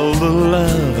all the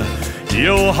love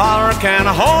your heart can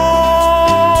hold.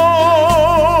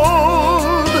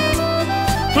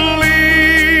 Please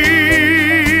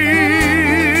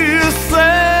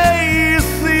say,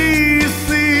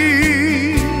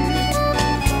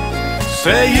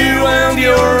 say you and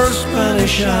your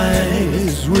Spanish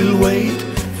eyes will wait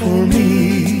for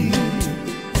me.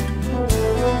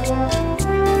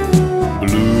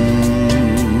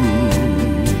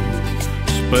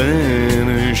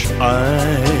 Spanish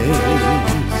eyes,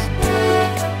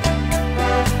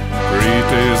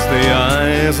 pretty as the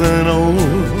eyes and all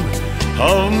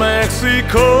of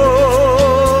Mexico.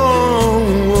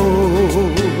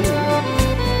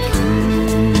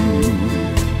 True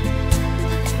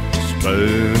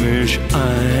Spanish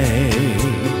eyes,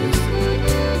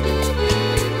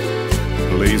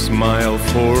 please smile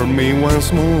for me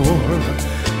once more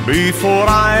before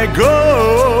I go.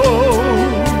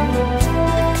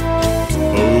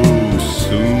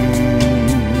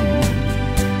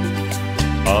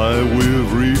 I will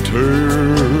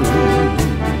return,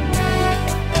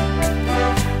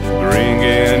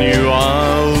 bringing you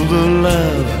all the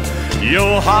love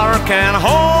your heart can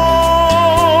hold.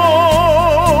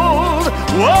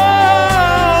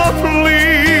 Oh,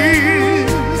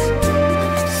 please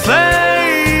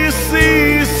say,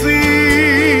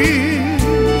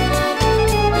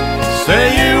 say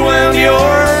you and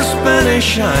your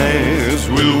Spanish eyes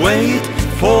will wait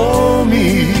for me.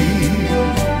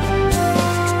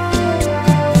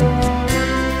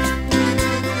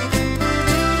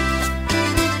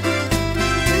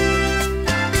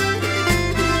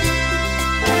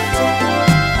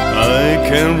 I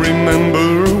can remember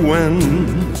when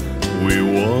we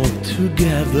walked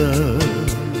together,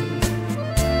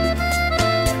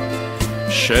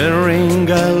 sharing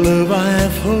a love I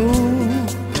hope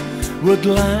would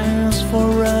last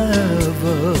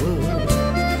forever.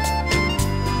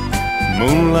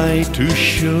 Moonlight to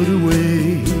show the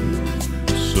way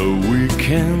so we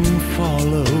can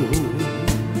follow,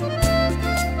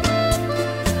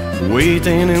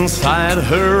 waiting inside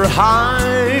her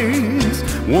eyes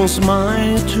was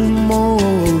my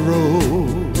tomorrow.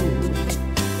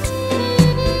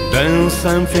 Then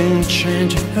something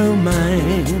changed her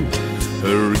mind.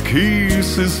 Her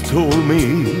kisses told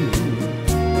me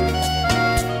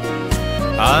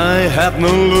I had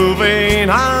no loving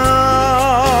arms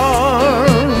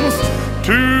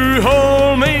to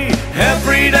hold me.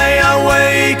 Every day I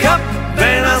wake up,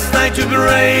 then I start to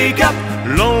break up,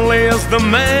 lonely as the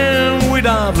man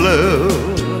without love.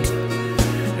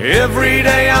 Every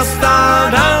day I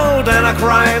start out and I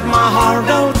cried my heart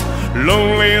out,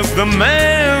 lonely as the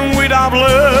man without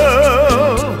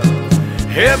love.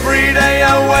 Every day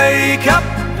I wake up,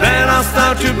 then I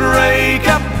start to break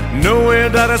up,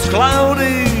 knowing that it's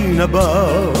cloudy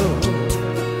above.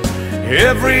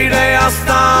 Every day I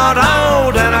start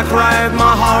out and I cried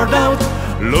my heart out,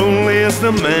 lonely as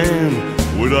the man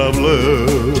without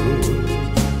love.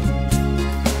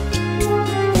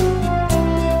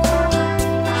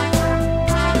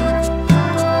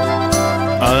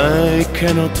 I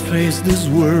cannot face this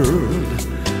world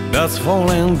that's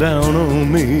falling down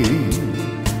on me.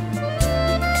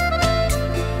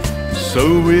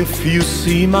 So if you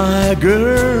see my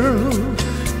girl,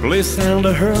 please send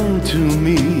her to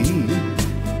me.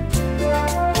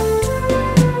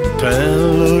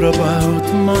 Tell her about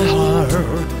my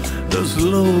heart that's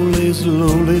slowly,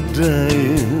 slowly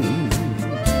dying.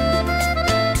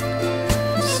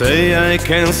 Say I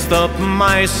can't stop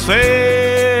myself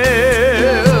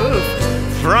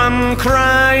from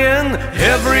crying.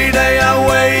 Every day I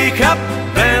wake up,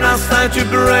 then I start to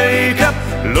break up,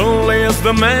 lonely as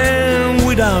the man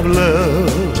without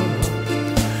love.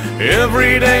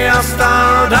 Every day I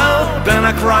start out, then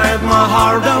I cried my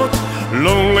heart out,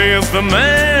 lonely as the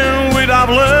man without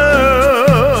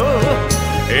love.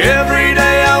 Every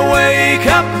day I wake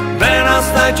up, then I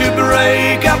start to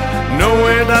break up,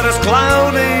 knowing that it's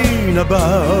cloudy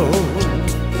above.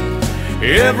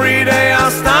 Every day I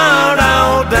start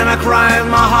out, then I cried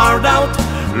my heart out,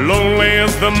 lonely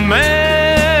as the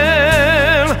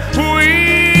man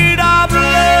without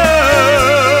love.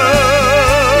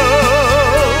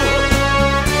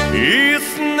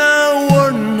 It's now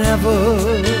or never.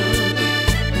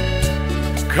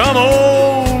 Come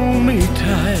hold me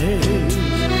tight,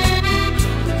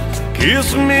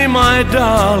 kiss me my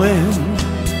darling,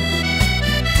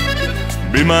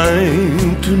 be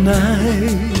mine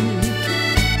tonight.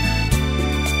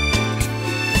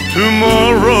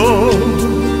 Tomorrow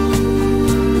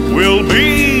will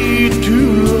be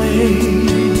too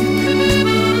late.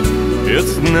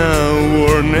 It's now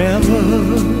or never,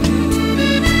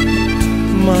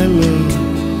 my love,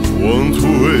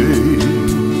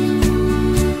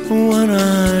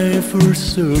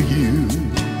 saw you,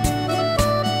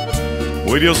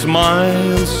 with your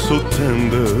smile so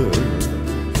tender,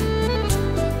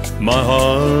 my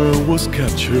heart was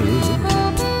captured,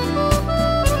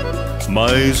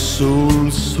 my soul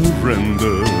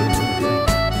surrendered.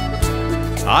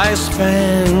 I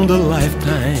spent a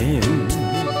lifetime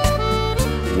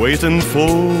waiting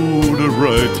for the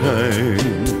right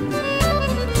time.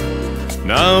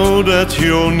 Now that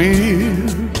you're near,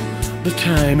 the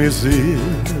time is here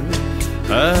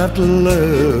at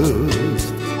last.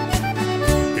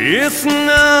 It's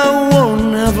now or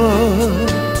never.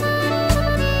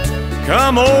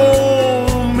 Come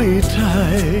hold me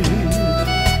tight,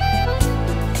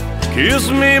 kiss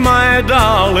me, my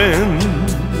darling,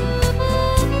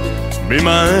 be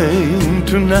mine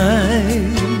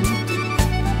tonight.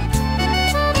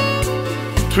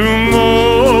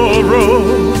 Tomorrow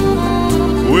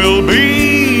will be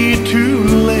too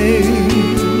late.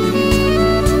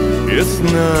 It's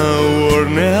now or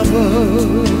never.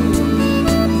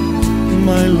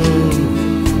 My love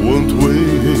won't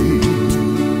wait.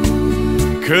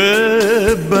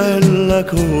 Che bella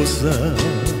cosa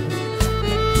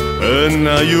è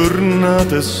una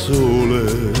giornata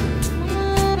sole,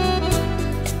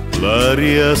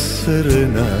 l'aria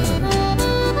serena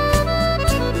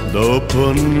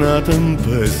dopo una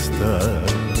tempesta,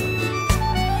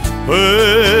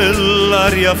 e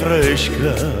l'aria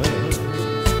fresca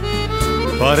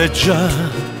pare già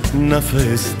una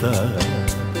festa.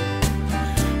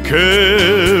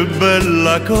 Che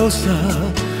bella cosa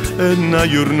è una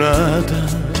giornata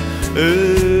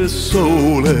e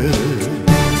sole,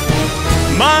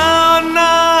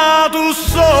 mannato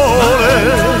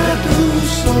sole,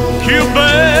 più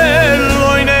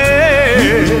bello in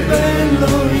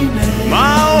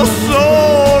ma o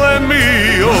sole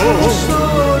mio,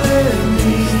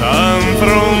 sta in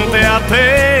fronte a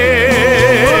te.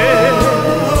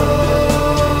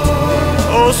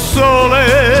 O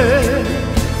sole,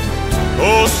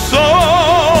 o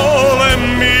sole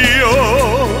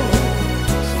mio,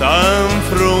 sta in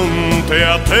fronte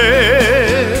a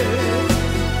te,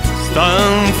 sta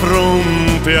in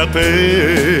fronte a te.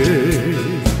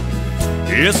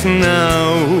 It's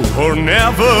now or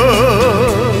never.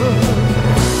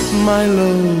 My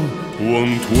love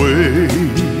won't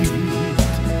wait.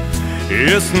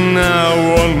 It's now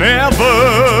or never.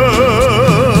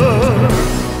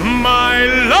 My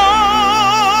love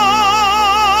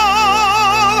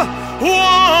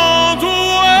won't wait.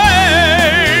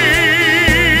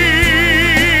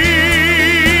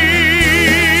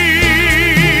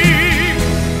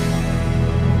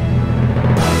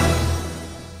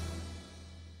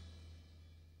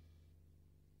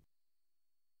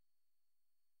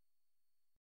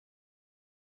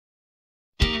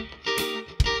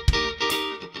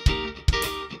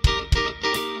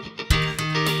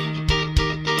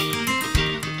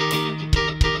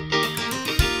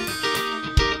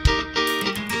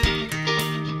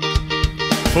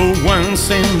 For once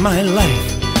in my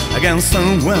life, I got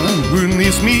someone who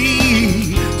needs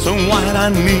me. Someone I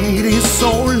needed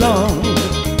so long.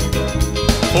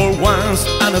 For once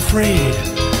I'm afraid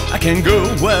I can go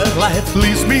where life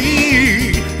leads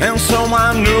me, and so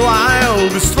I know I'll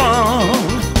be strong.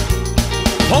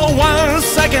 For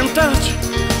once I can touch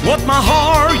what my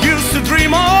heart used to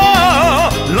dream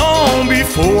of long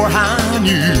before I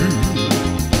knew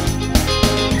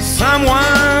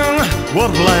someone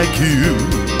was like you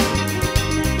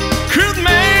could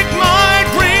make my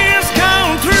dreams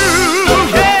come true.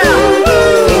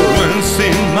 For once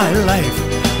in my life,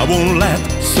 I won't let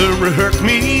sorrow hurt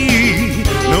me,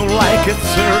 no like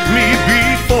it's hurt me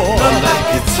before.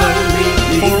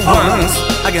 For once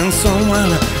against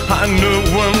someone I know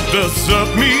won't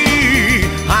desert me,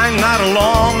 I'm not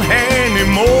alone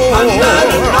anymore.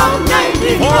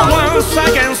 For once I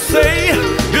can say,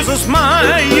 this is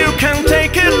mine, you can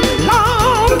take it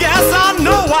long. Yes, I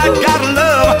know I got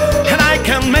love and I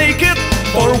can make it.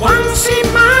 For once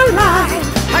in my life,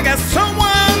 I got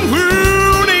someone who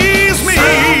needs me.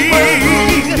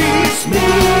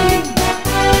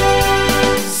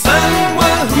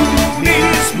 Someone who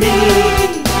needs me.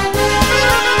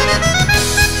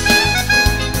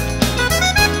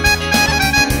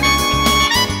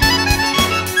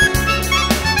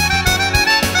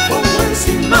 For once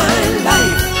in my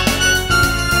life.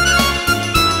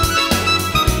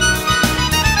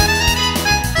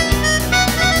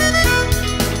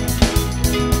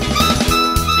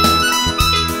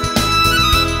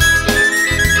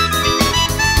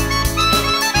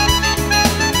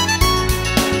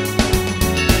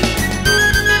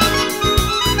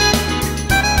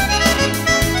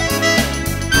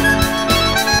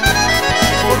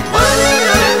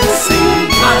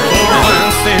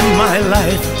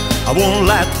 I won't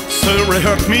let sorry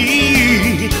hurt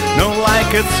me, no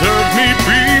like it's hurt me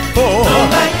before. No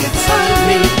like it's hurt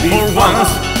me before. For once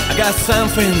I got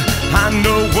something I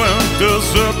know won't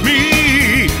desert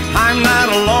me. I'm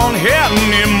not alone here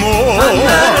anymore. I'm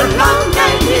not alone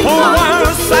anymore. For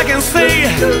once I can say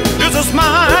this is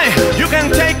mine. You can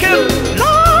take it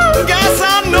long as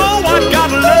I know I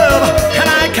got love and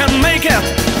I can make it.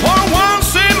 For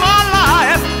once in my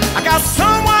life I got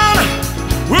someone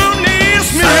who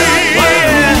needs me. Someone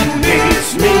who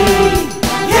needs me.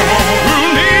 Yeah. Who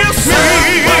needs me.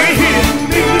 Someone who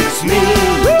needs me.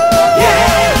 Yeah.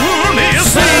 Who needs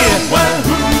me. Someone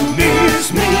who needs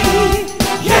me.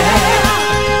 Yeah.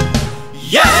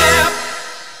 Yeah.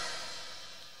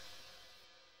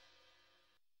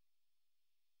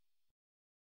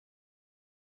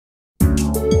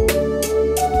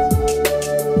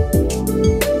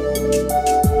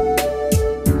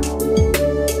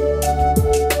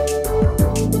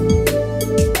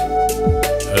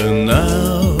 And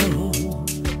now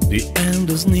the end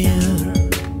is near,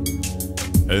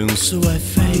 and so I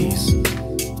face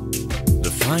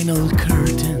the final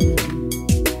curtain.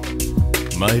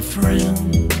 My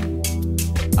friend,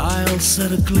 I'll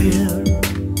set it clear.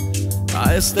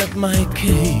 I state my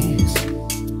case,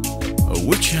 of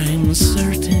which I'm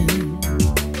certain.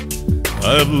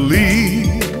 I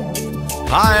believe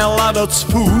I love its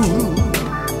fool.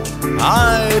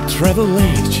 I travel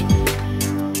age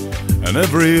and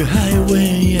every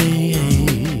highway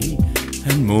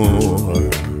and more,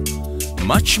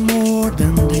 much more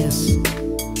than this.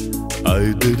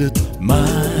 I did it my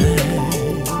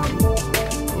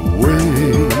way.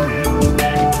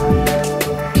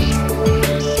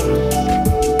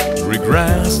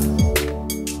 Regrets,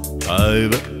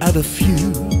 I've had a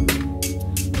few,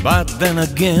 but then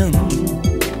again,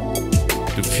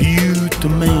 too few to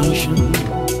mention.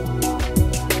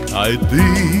 I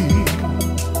did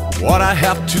what I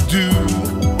have to do,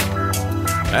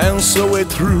 and so it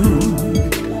through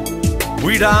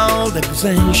without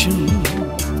exemption.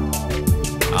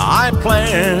 I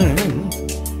planned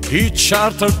each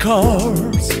charter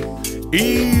course,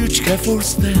 each careful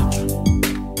step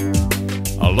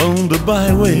along the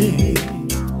byway,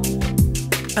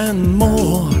 and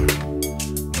more,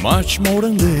 much more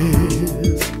than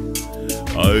this.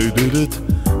 I did it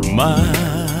my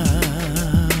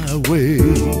way.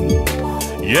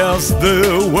 Yes,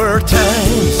 there were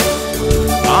times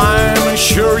I'm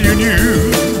sure you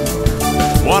knew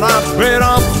what I paid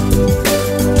up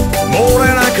more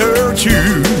than I cared to.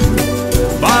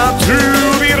 But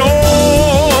through it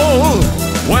all,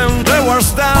 when there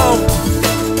was doubt,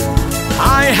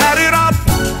 I had it up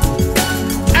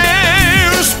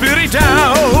and spit it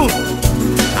out.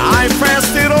 I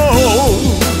faced it all,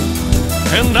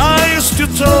 and I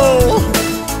stood tall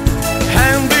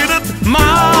and did it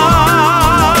my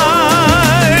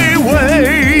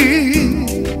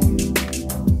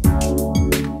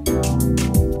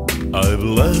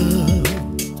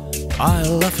I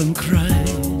laugh and cry.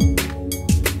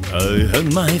 I had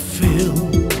my fill,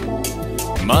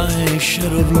 my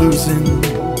share of losing.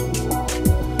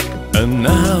 And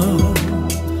now,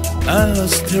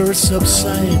 as tears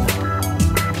subside,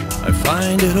 I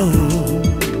find it all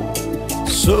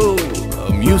so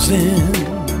amusing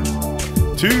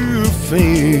to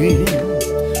think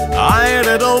I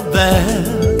did all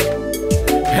that.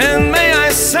 And may I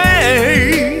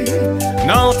say,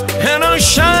 not in a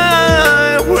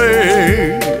shy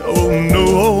way.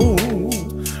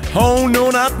 Oh no,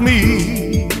 not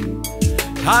me.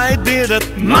 I did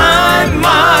it my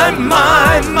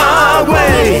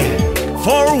way.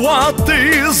 For what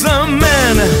is a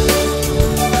man?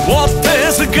 What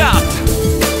is a God?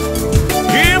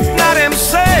 If not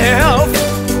himself,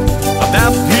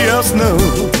 that he has no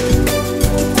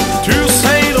to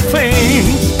say the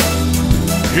things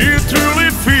he truly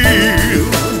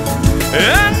feels.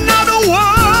 In other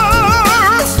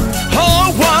words, all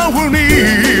one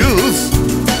kneels.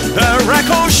 The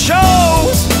record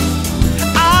shows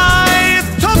I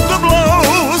took the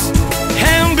blows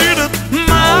and did it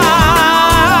my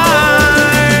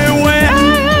way.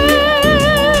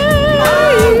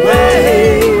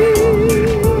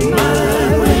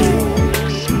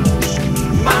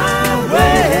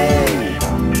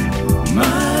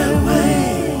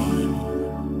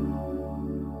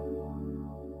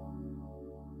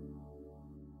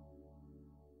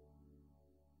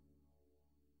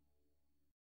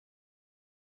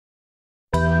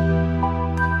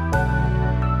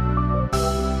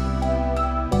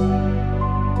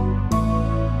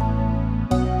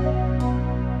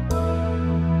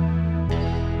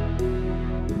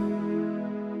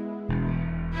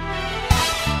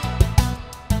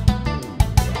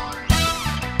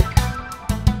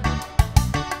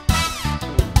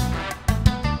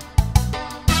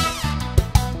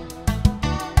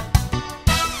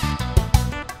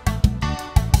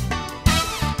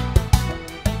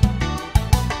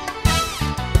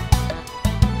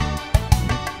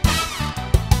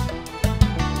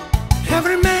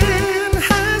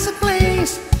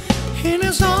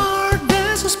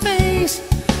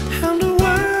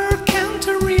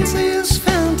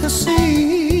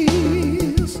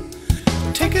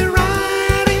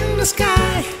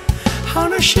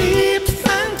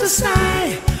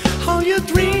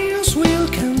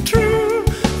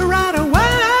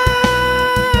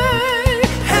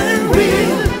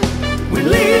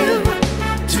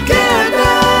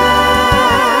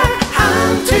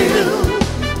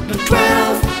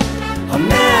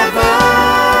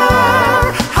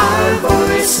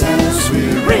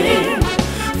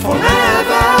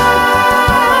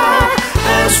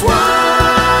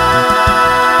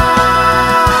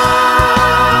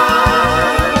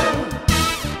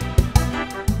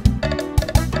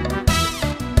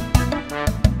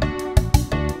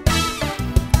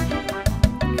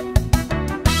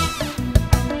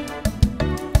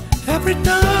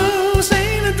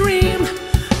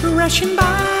 rushing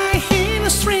by in a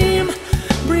stream,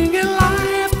 bringing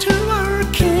life to our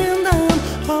kingdom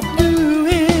of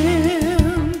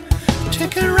doing.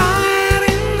 Take a ride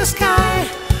in the sky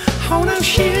on a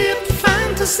ship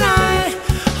fantasy.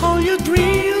 All your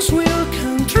dreams will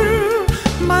come true,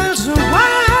 miles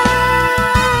away.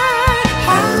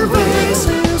 Our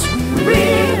voices will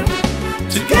ring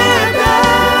together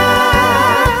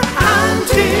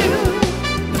until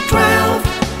the 12th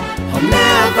of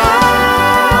never.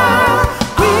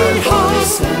 Our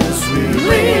voices will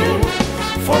ring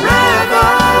forever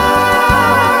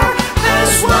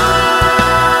as one.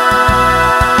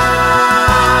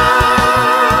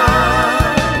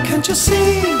 Can't you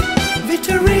see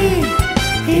victory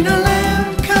in a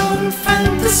land called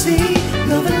fantasy?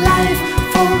 Love and life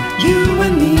for you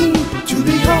and me to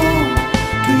behold.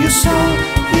 To your soul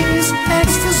is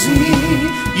ecstasy.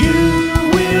 You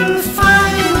will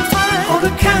find all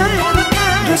the kind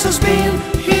that has been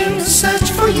in search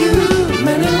for you.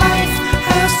 Many life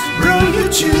has brought you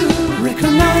to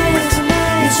recognize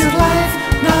it's your life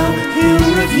now in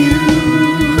review.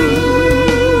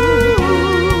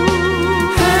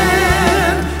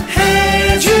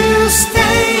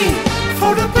 Stay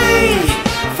for the play,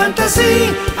 fantasy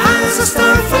as a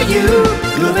star for you.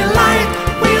 Love and light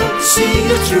will see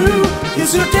you through.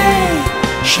 It's your day,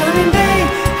 shining day,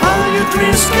 all your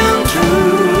dreams come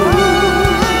true.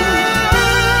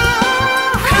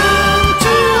 Come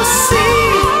to see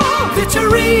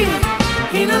victory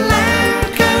in a land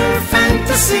called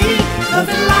fantasy. Love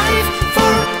and life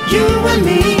for you and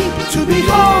me to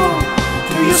behold.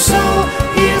 To your soul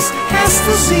is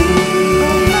ecstasy.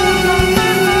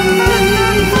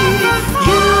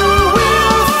 You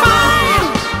will find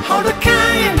all the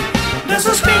kind that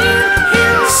has been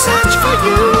in search for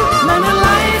you. Many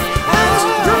life has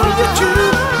brought you to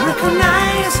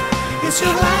recognize it's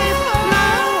your life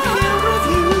now in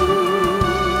review.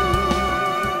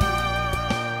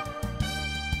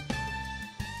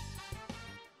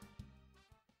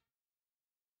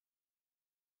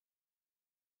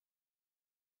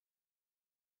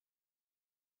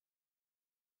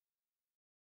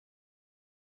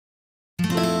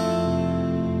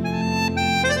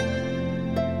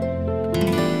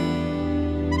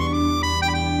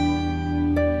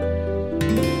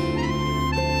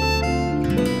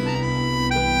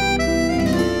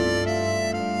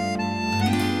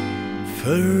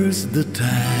 First the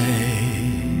tide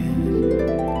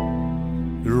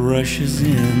rushes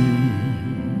in,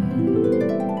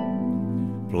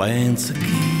 plants a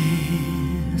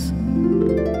kiss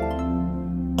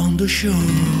on the shore,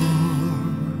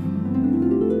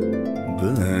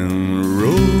 then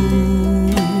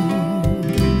rolls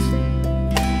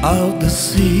out the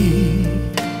sea,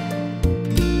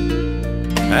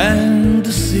 and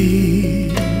the sea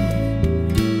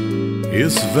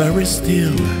is very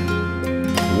still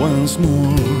once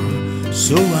more.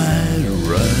 So I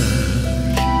rush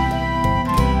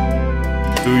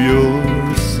to your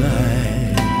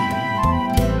side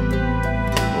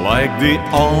like the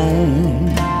oncoming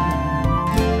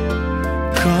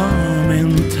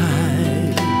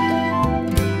tide,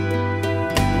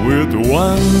 with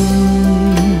one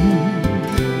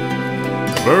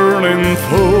burning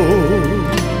full.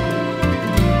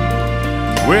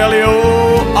 Will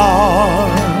your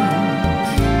arms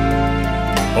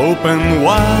open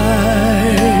wide?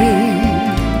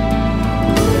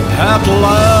 At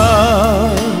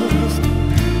last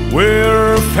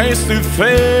we're face to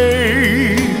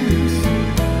face,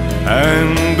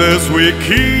 and as we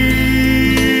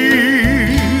kiss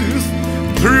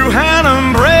through an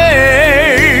embrace,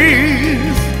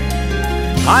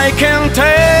 I can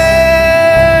tell,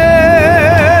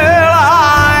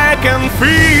 I can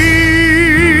feel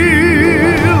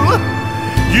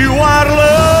you are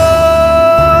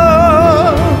love,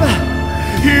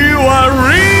 you are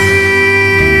real,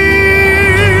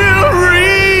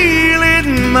 really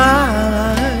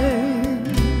mine.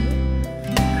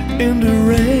 In the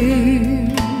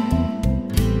rain,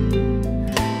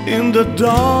 in the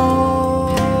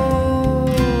dark,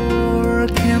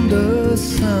 in the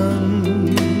sun.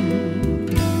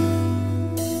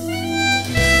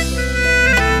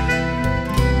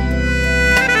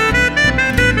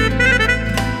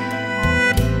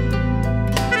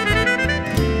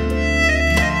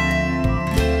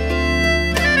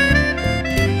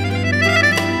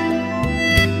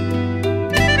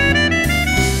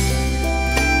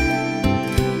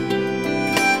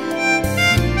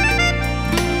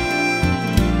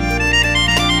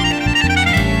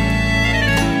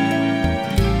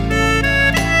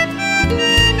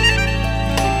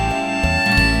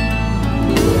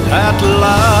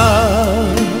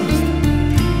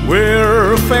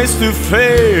 face to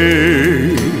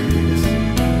face,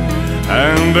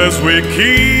 and as we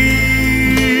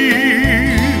kiss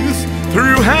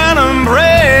through hand embrace,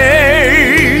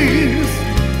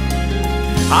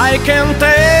 I can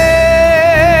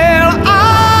tell,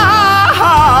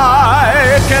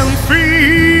 I can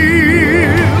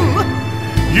feel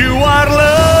you are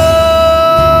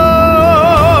love,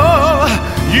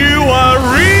 you are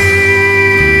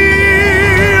real,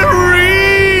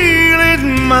 really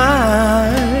mine.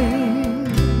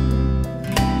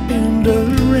 In the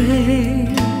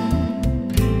rain,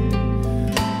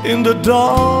 in the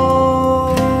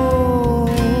dark,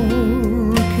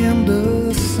 in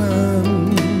the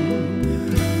sun,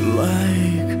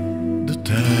 like the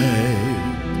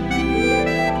tide,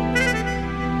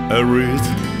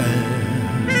 everything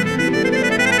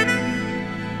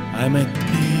I'm at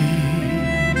peace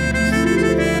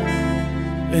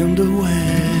in the web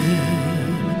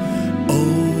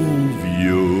of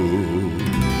your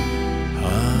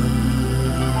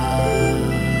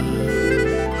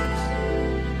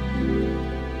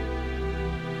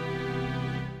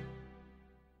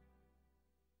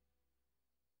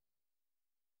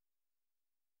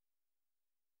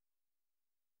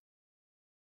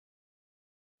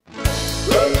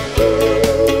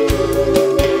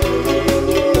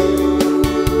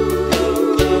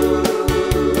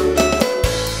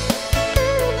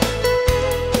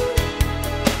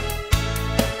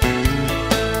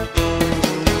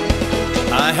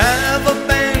I have a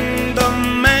band, a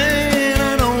man,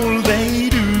 and all they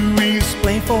do is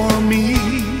play for me.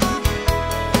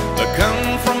 They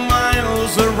come from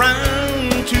miles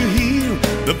around to hear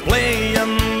the play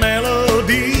and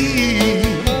melody.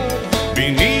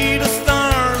 Beneath the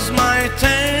stars, my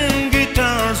 10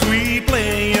 guitars, we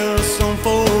play a song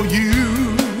for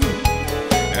you.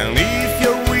 And if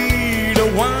you're with the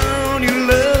one you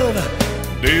love,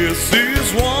 this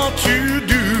is what you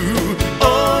do.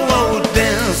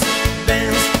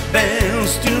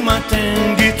 Dance to my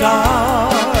 10 guitar,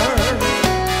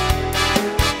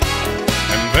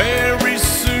 and very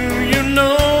soon you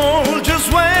know just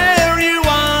where you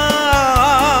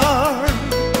are.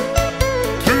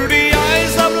 Through the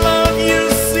eyes of love you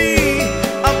see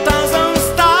 1,000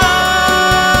 stars.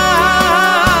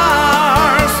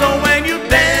 So when you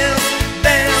dance,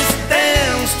 dance,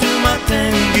 dance to my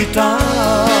 10 guitar.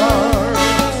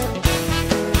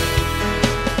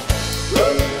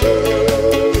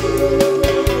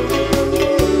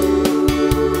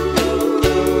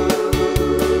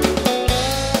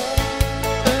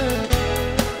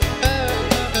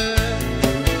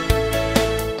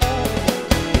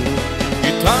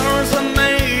 Guitars are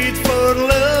made for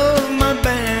love, my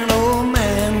band, old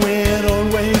man will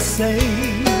always say.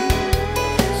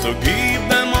 So give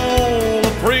them all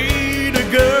a pretty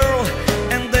girl,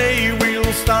 and they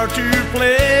will start to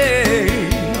play.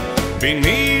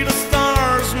 Beneath the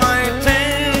stars, my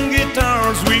 10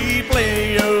 guitars, we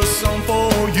play a song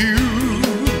for you.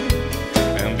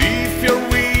 And if you're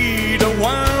with the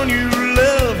one you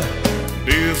love,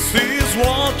 this is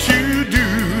what you do.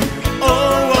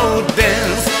 Oh,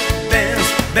 dance, dance,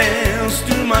 dance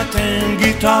to my 10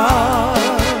 guitar.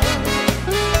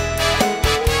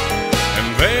 And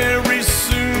very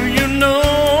soon you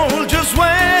know just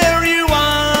where you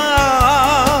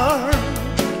are.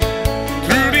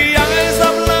 Through the eyes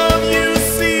of love you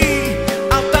see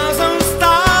 1,000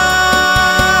 stars.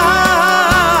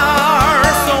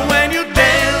 So when you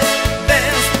dance,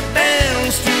 dance,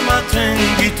 dance to my 10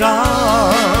 guitar.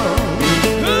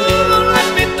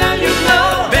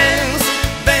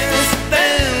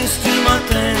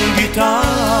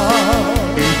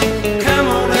 Come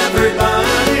on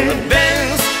everybody,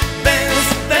 dance, dance,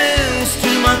 dance to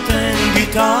my 10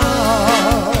 guitar.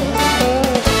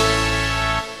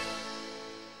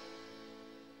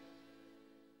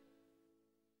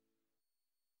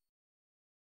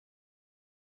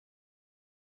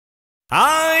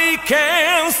 I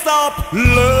can't stop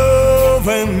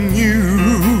loving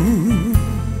you,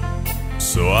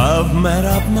 so I've made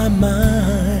up my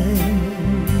mind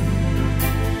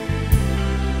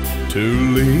to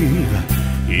live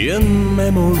in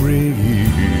memory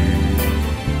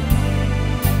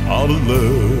of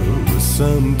love.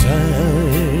 Sometimes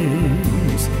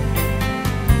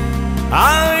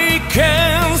I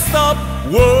can't stop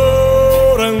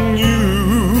worrying you.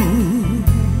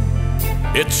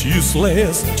 It's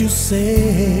useless to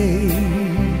say,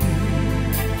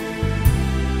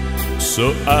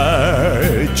 so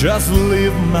I just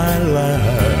live my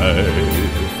life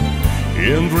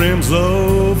in dreams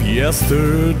of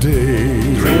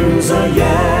yesterday. Dreams of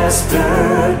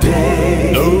yesterday.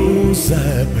 Those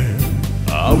have been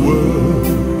our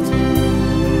words.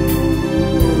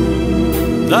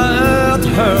 that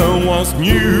her was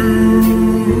new.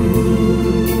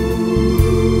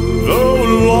 Though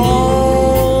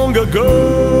long ago,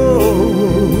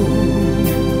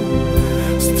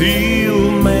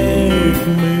 still make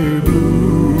me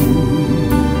blue.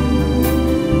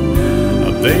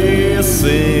 They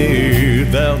say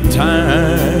that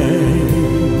time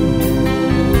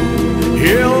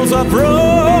heals a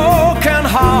broken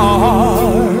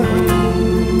heart,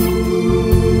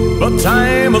 but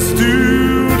time has stood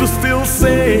still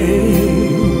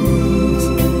since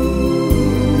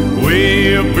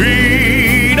we've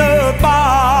been apart.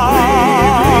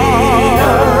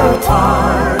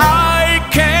 I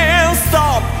can't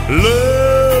stop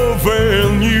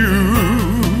loving you,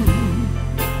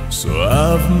 so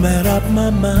I've made up my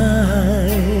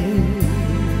mind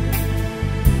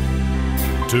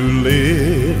to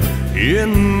live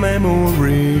in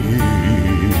memory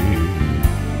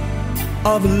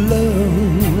of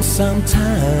love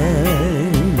sometimes.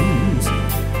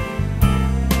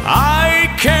 I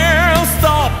can't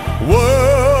stop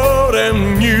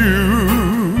worrying you.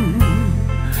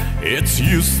 It's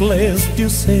useless to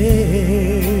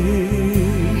say,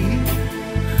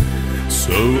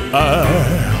 so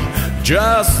I'll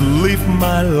just live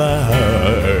my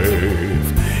life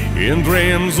in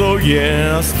dreams of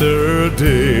yesterday.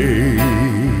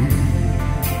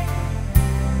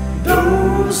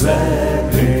 Those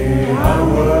happy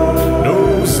hours,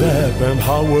 those happy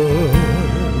hours.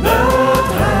 That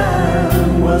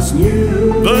time was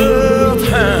new, that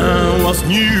time was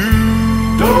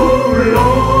new. Though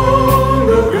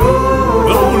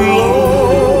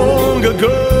long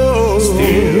ago,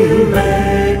 still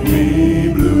make me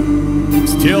blue,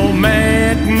 still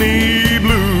make me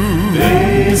blue.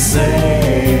 They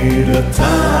say the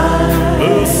time,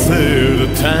 they say the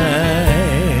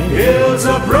time heals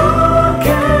a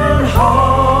broken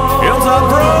heart, heals a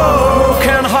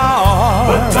broken heart.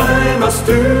 But time has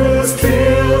stood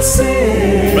still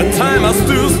since, but time has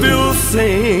stood still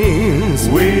since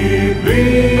we've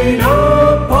been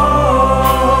apart.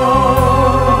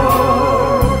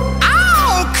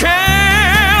 I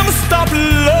can't stop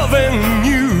loving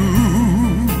you,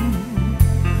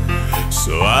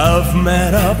 so I've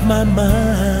made up my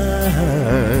mind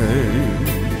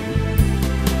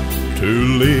to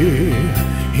live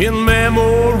in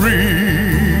memory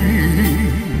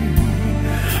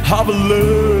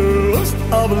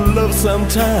of love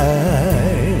sometimes.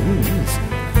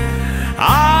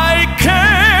 I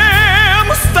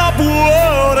can't stop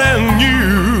worrying you.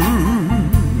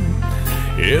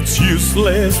 It's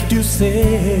useless to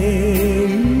say,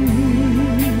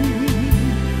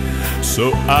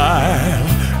 so I'll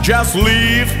just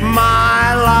live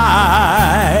my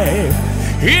life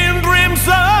in dreams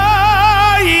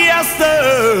of yesterday.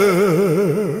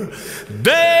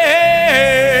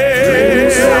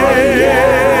 Dreams of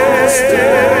yesterday.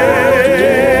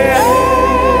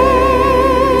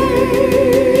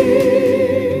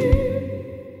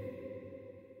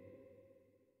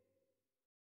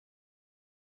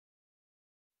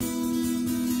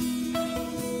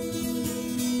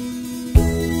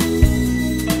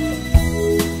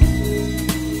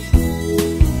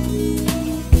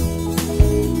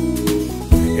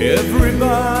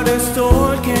 Everybody's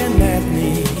talking at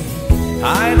me,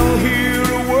 I don't hear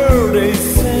a word they're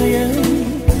saying,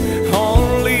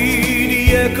 only the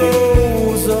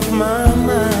echoes of my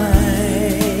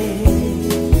mind.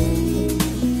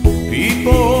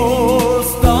 People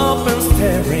stop and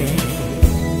staring,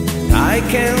 I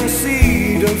can't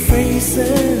see their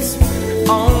faces,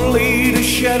 only the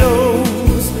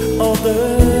shadows of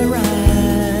their eyes.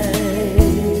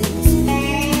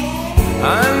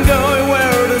 I'm going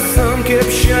where the sun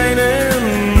keeps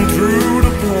shining through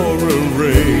the pouring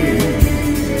rain,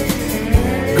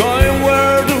 going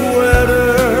where the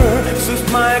weather suits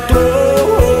my clothes.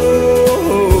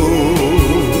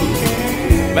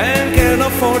 Man can't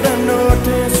afford the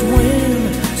northeast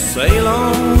wind, sail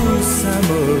on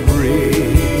summer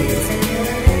breeze,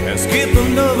 and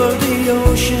skipping over the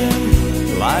ocean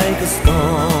like a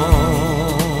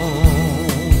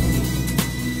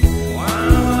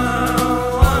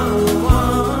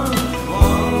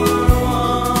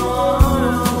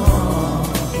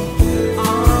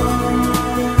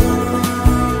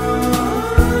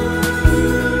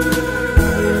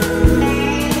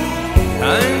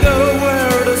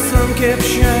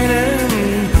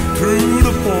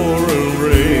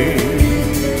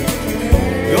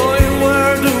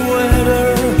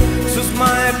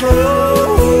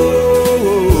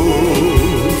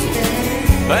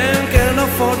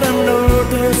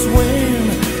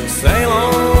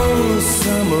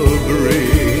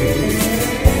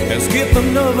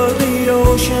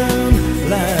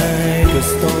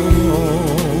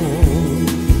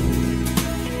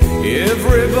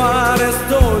Everybody's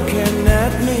talking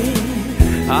at me.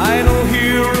 I don't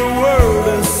hear a word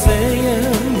they're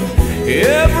saying.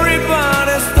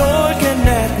 Everybody's talking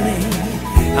at me.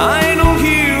 I don't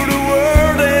hear the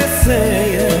word they're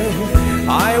saying.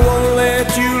 I won't let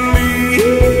you leave.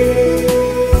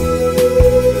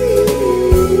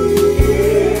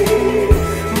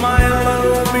 My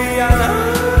love behind.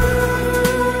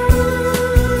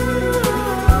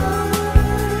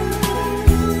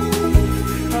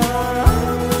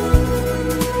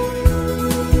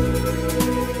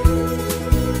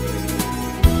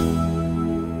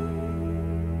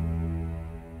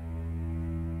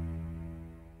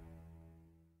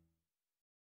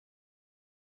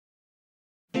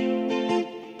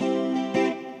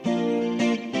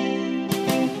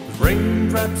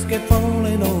 Raindrops kept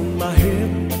falling on my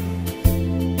head,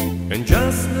 and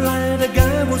just like the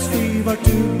guy was fever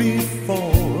to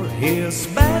before, he's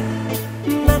back,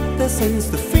 nothing seems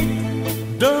to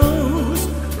fit. Those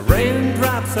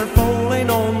raindrops are falling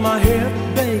on my head,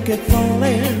 they keep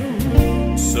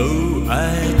falling. So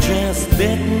I just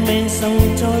did me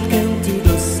some talking to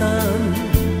the sun,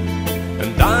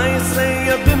 and I say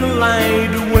I didn't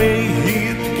like the way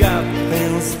he'd got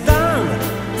things done.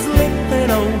 Slipping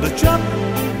on the job,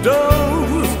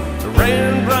 those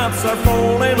raindrops are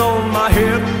falling on my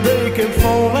head, they keep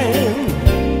falling.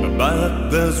 But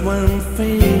there's one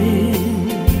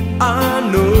thing I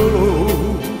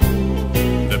know,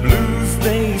 the blues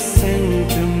they send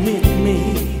to meet me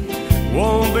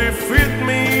won't defeat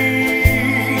me.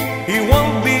 It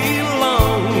won't be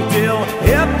long till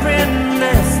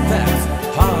happiness steps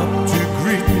up to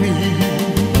greet me.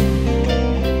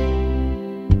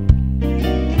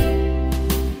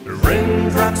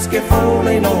 Raindrops keep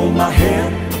falling on my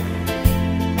head,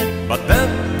 but that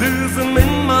doesn't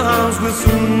mean my house will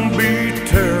soon be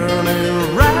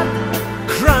turning red.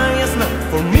 Crying's not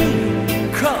for me,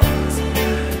 'cause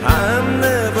I'm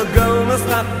never gonna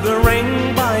stop the rain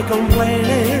by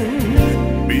complaining,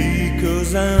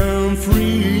 because I'm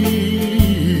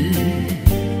free.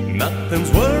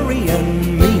 Nothing's worrying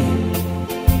me.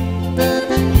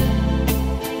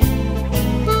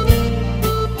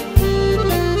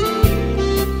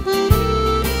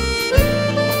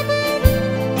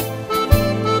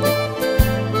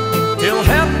 Till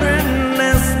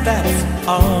happiness steps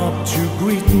up to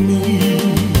greet me.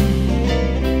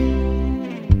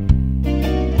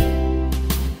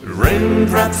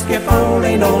 Raindrops keep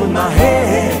falling on my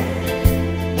head,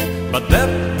 but that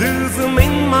doesn't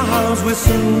mean my house will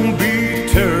soon be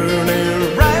turning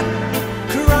red.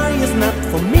 Cry is not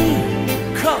for me,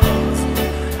 'cause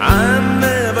I'm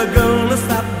never gonna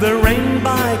stop the rain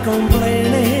by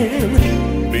complaining,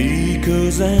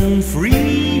 because I'm free.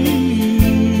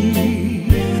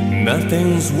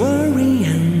 Nothing's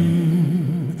worrying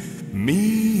me.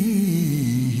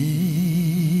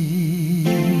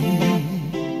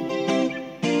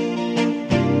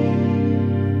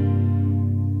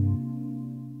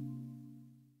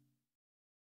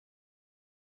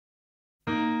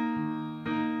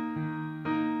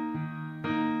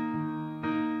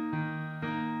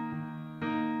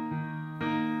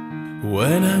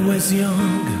 When I was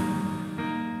young,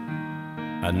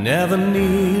 I never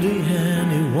needed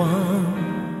anyone,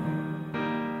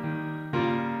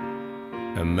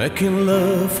 and making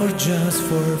love for just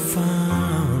for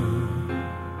fun,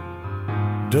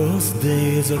 those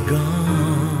days are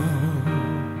gone.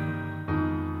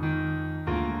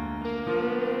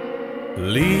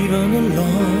 Living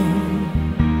alone,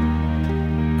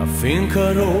 I think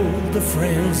of all the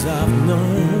friends I've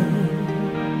known,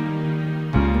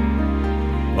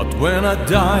 but when I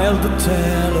dial the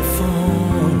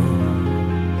telephone,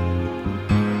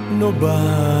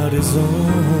 nobody's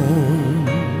home.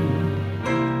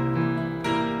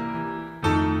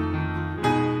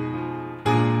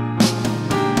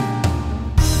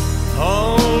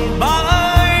 All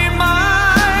by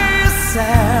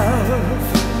myself,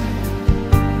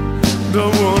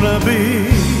 don't wanna be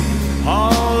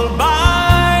all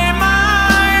by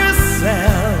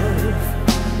myself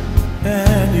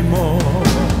anymore.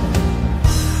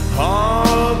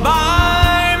 All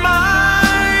by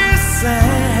myself,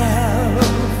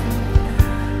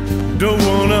 don't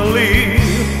wanna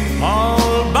live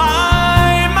all by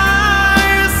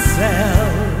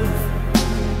myself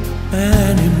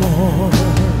anymore.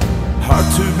 Hard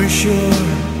to be sure,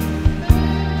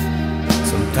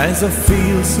 sometimes I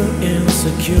feel so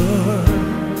insecure.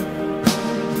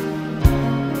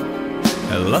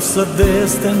 I lost a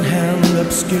distant hand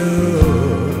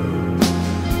obscure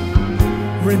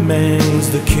remains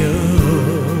the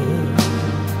cure.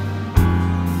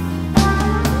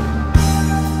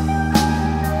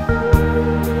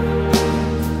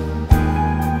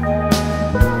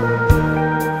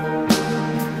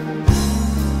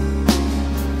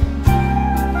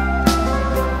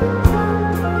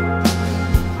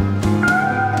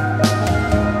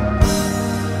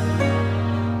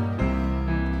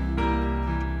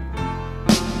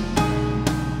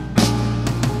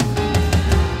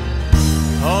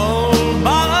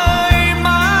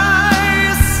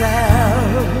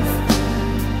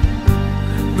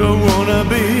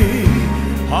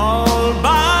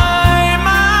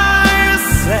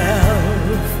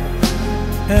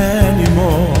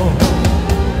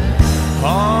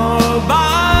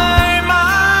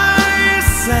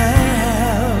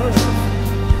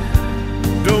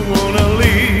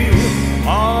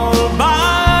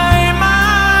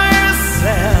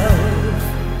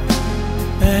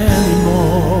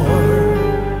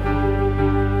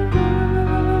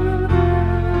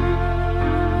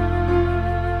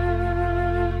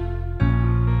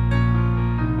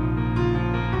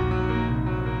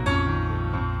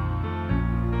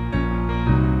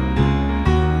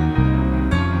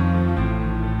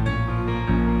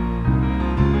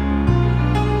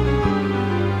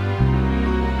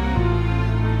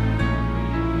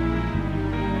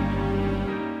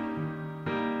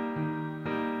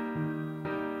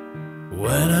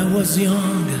 When I was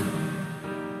young,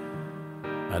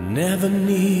 I never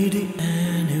needed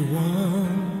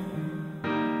anyone.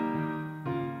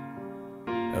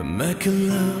 I make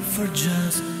love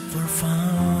for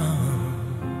fun.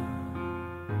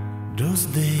 Those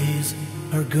days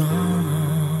are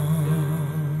gone.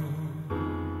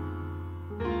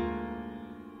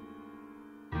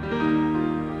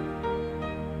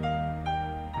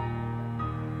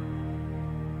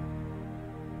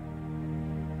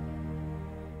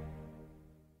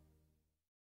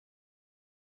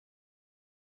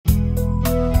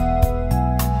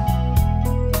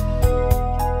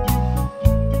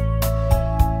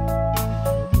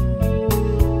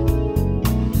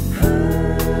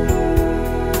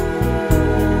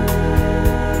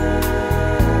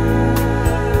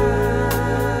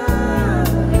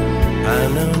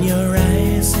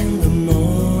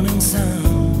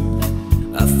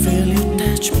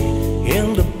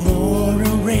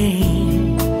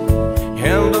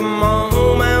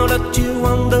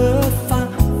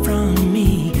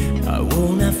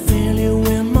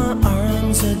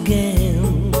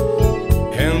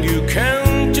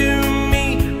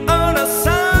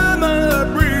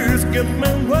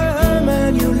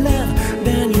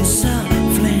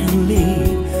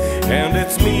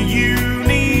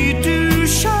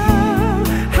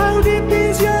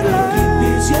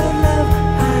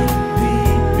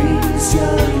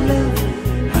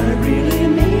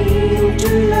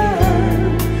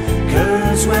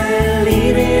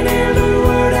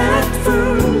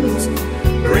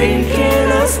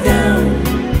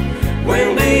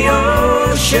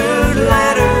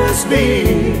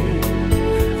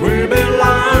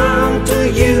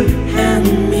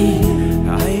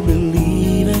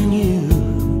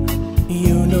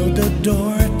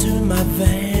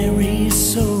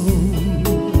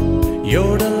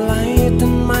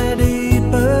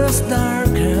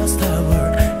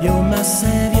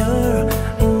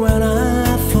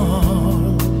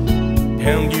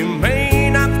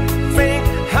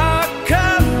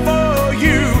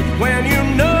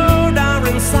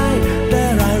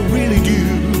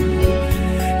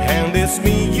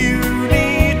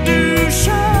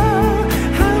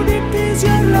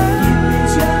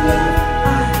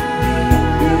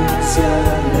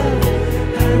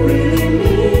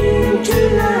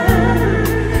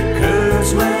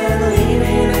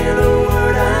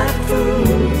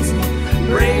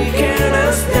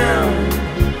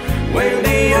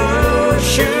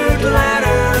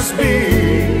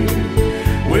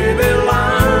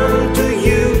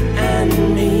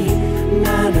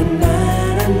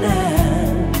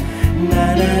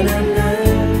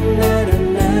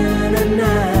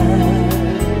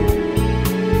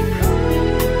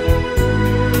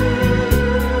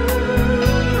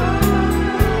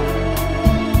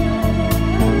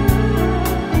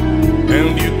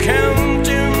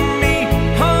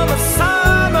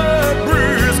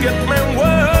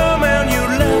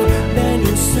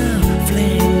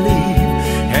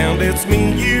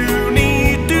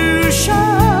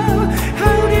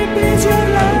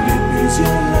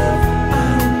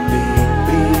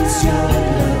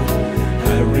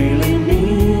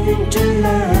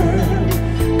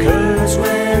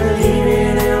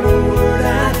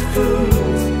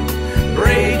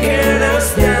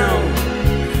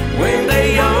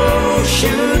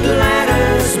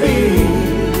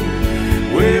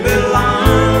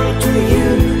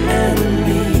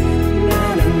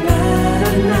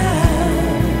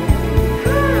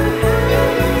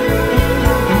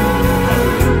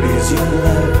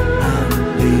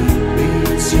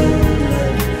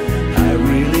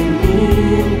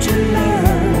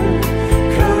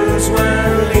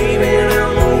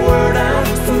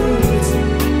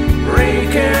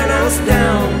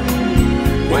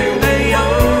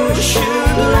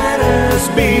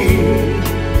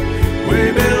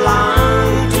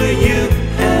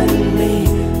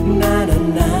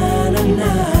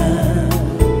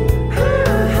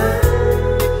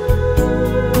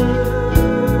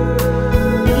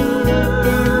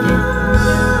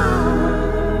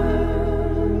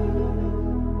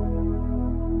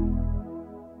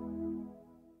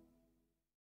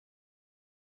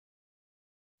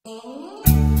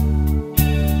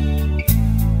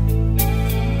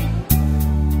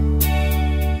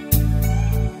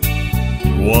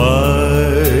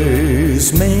 Wise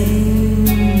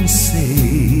men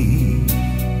say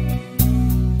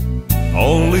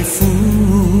only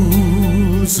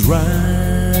fools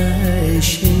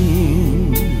rush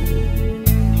in,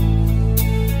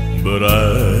 but I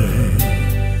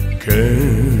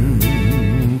can't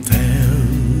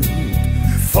help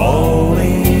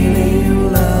falling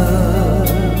in love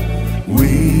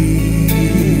with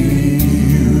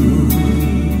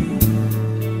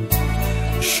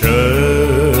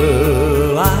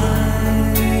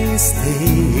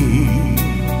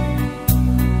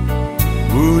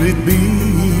would it be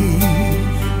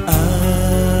a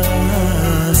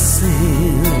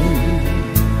sin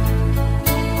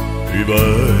if I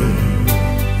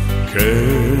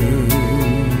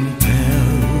can't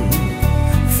help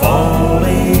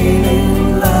falling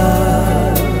in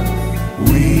love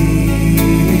with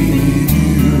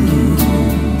you?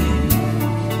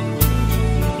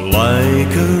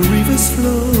 Like a river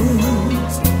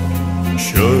flows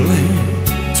surely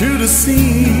to the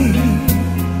sea,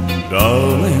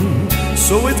 darling,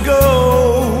 so it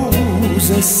goes,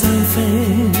 as some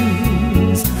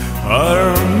things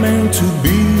are meant to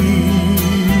be.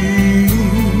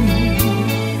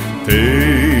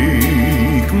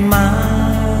 Take my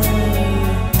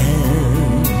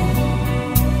hand,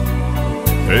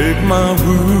 take my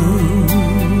whole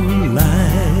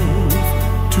life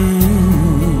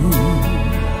too,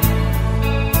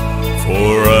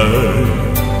 for I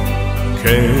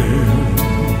can't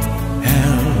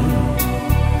help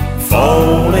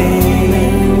falling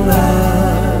in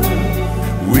love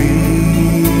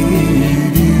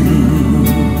with you.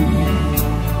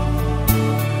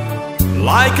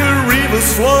 Like a river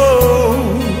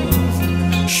flows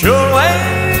surely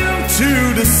to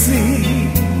the sea,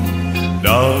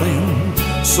 darling,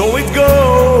 so it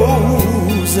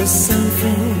goes, as some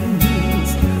things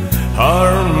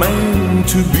are meant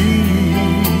to be.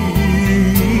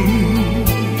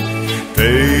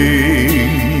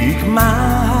 Take my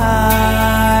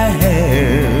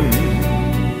hand,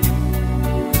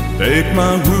 take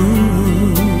my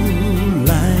whole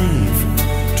life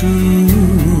too,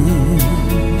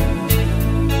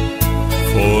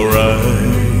 for I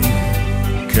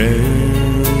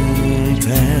can't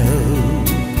help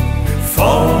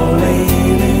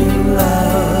falling in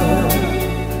love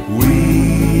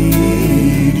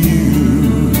with you,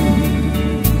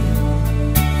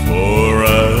 for I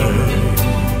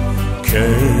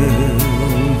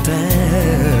can't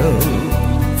help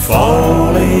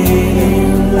falling in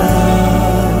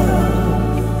love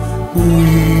with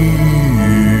you.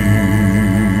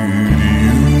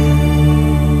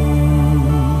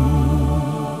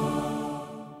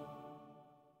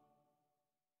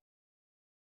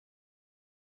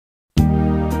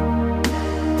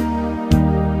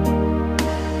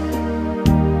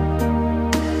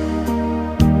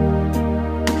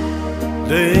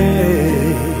 They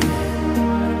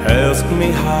ask me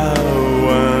how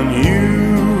I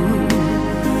knew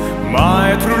my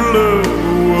true love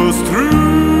was true.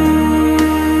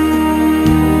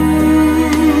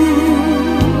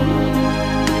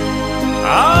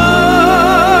 I,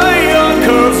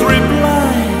 uncle's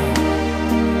reply,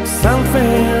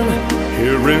 something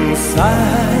here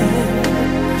inside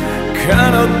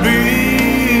cannot be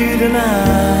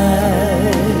denied.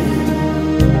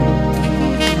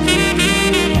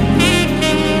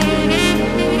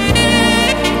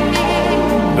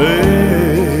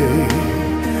 They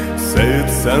said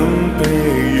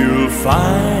someday you'll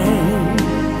find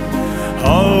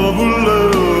all who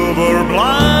love are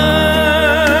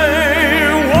blind.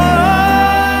 Whoa.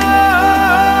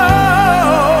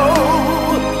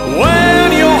 When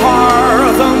your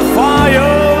heart's on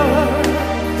fire,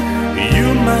 you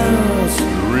must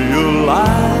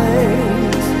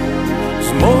realize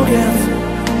smoke gas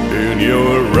in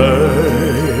your eyes.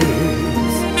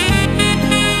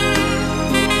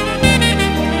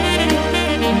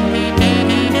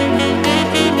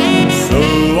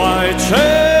 I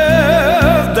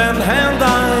shaved and hand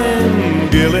I'm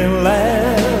dealing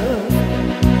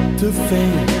left to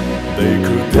think they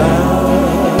could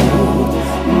doubt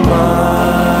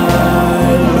my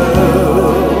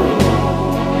love.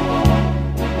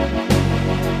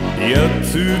 Yet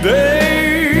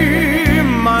today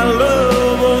my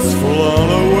love was flown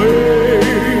away.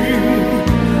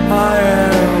 I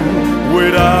am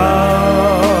without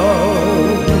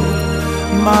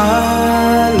my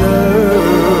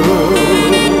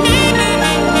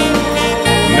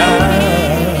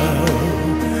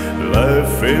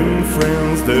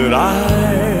friends that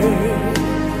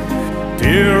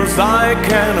tears I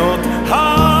cannot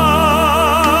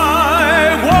hide.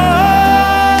 Whoa.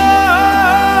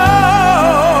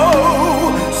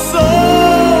 So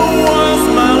I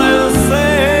smile and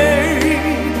say,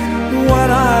 what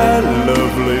I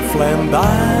lovely flamed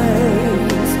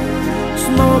eyes,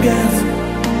 smoke gas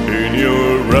in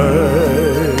your eyes.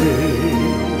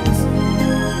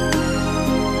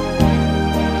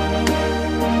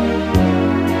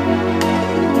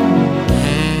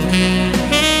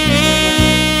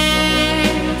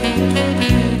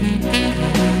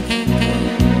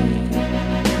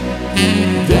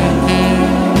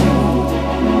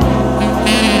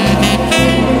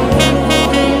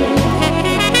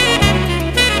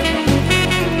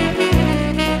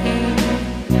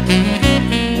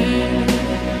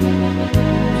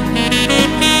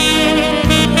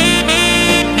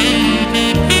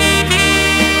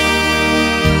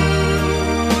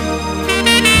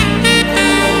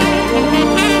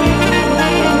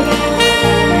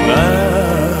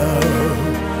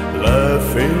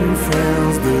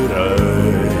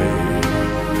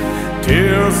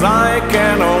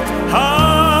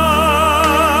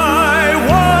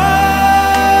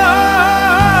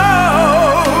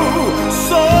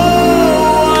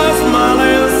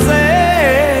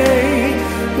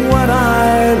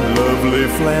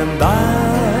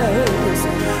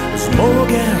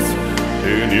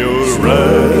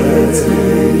 gets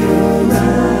in your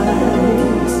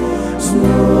eyes.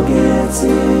 Smoke gets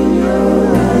in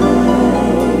your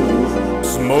eyes.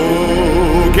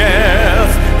 Smoke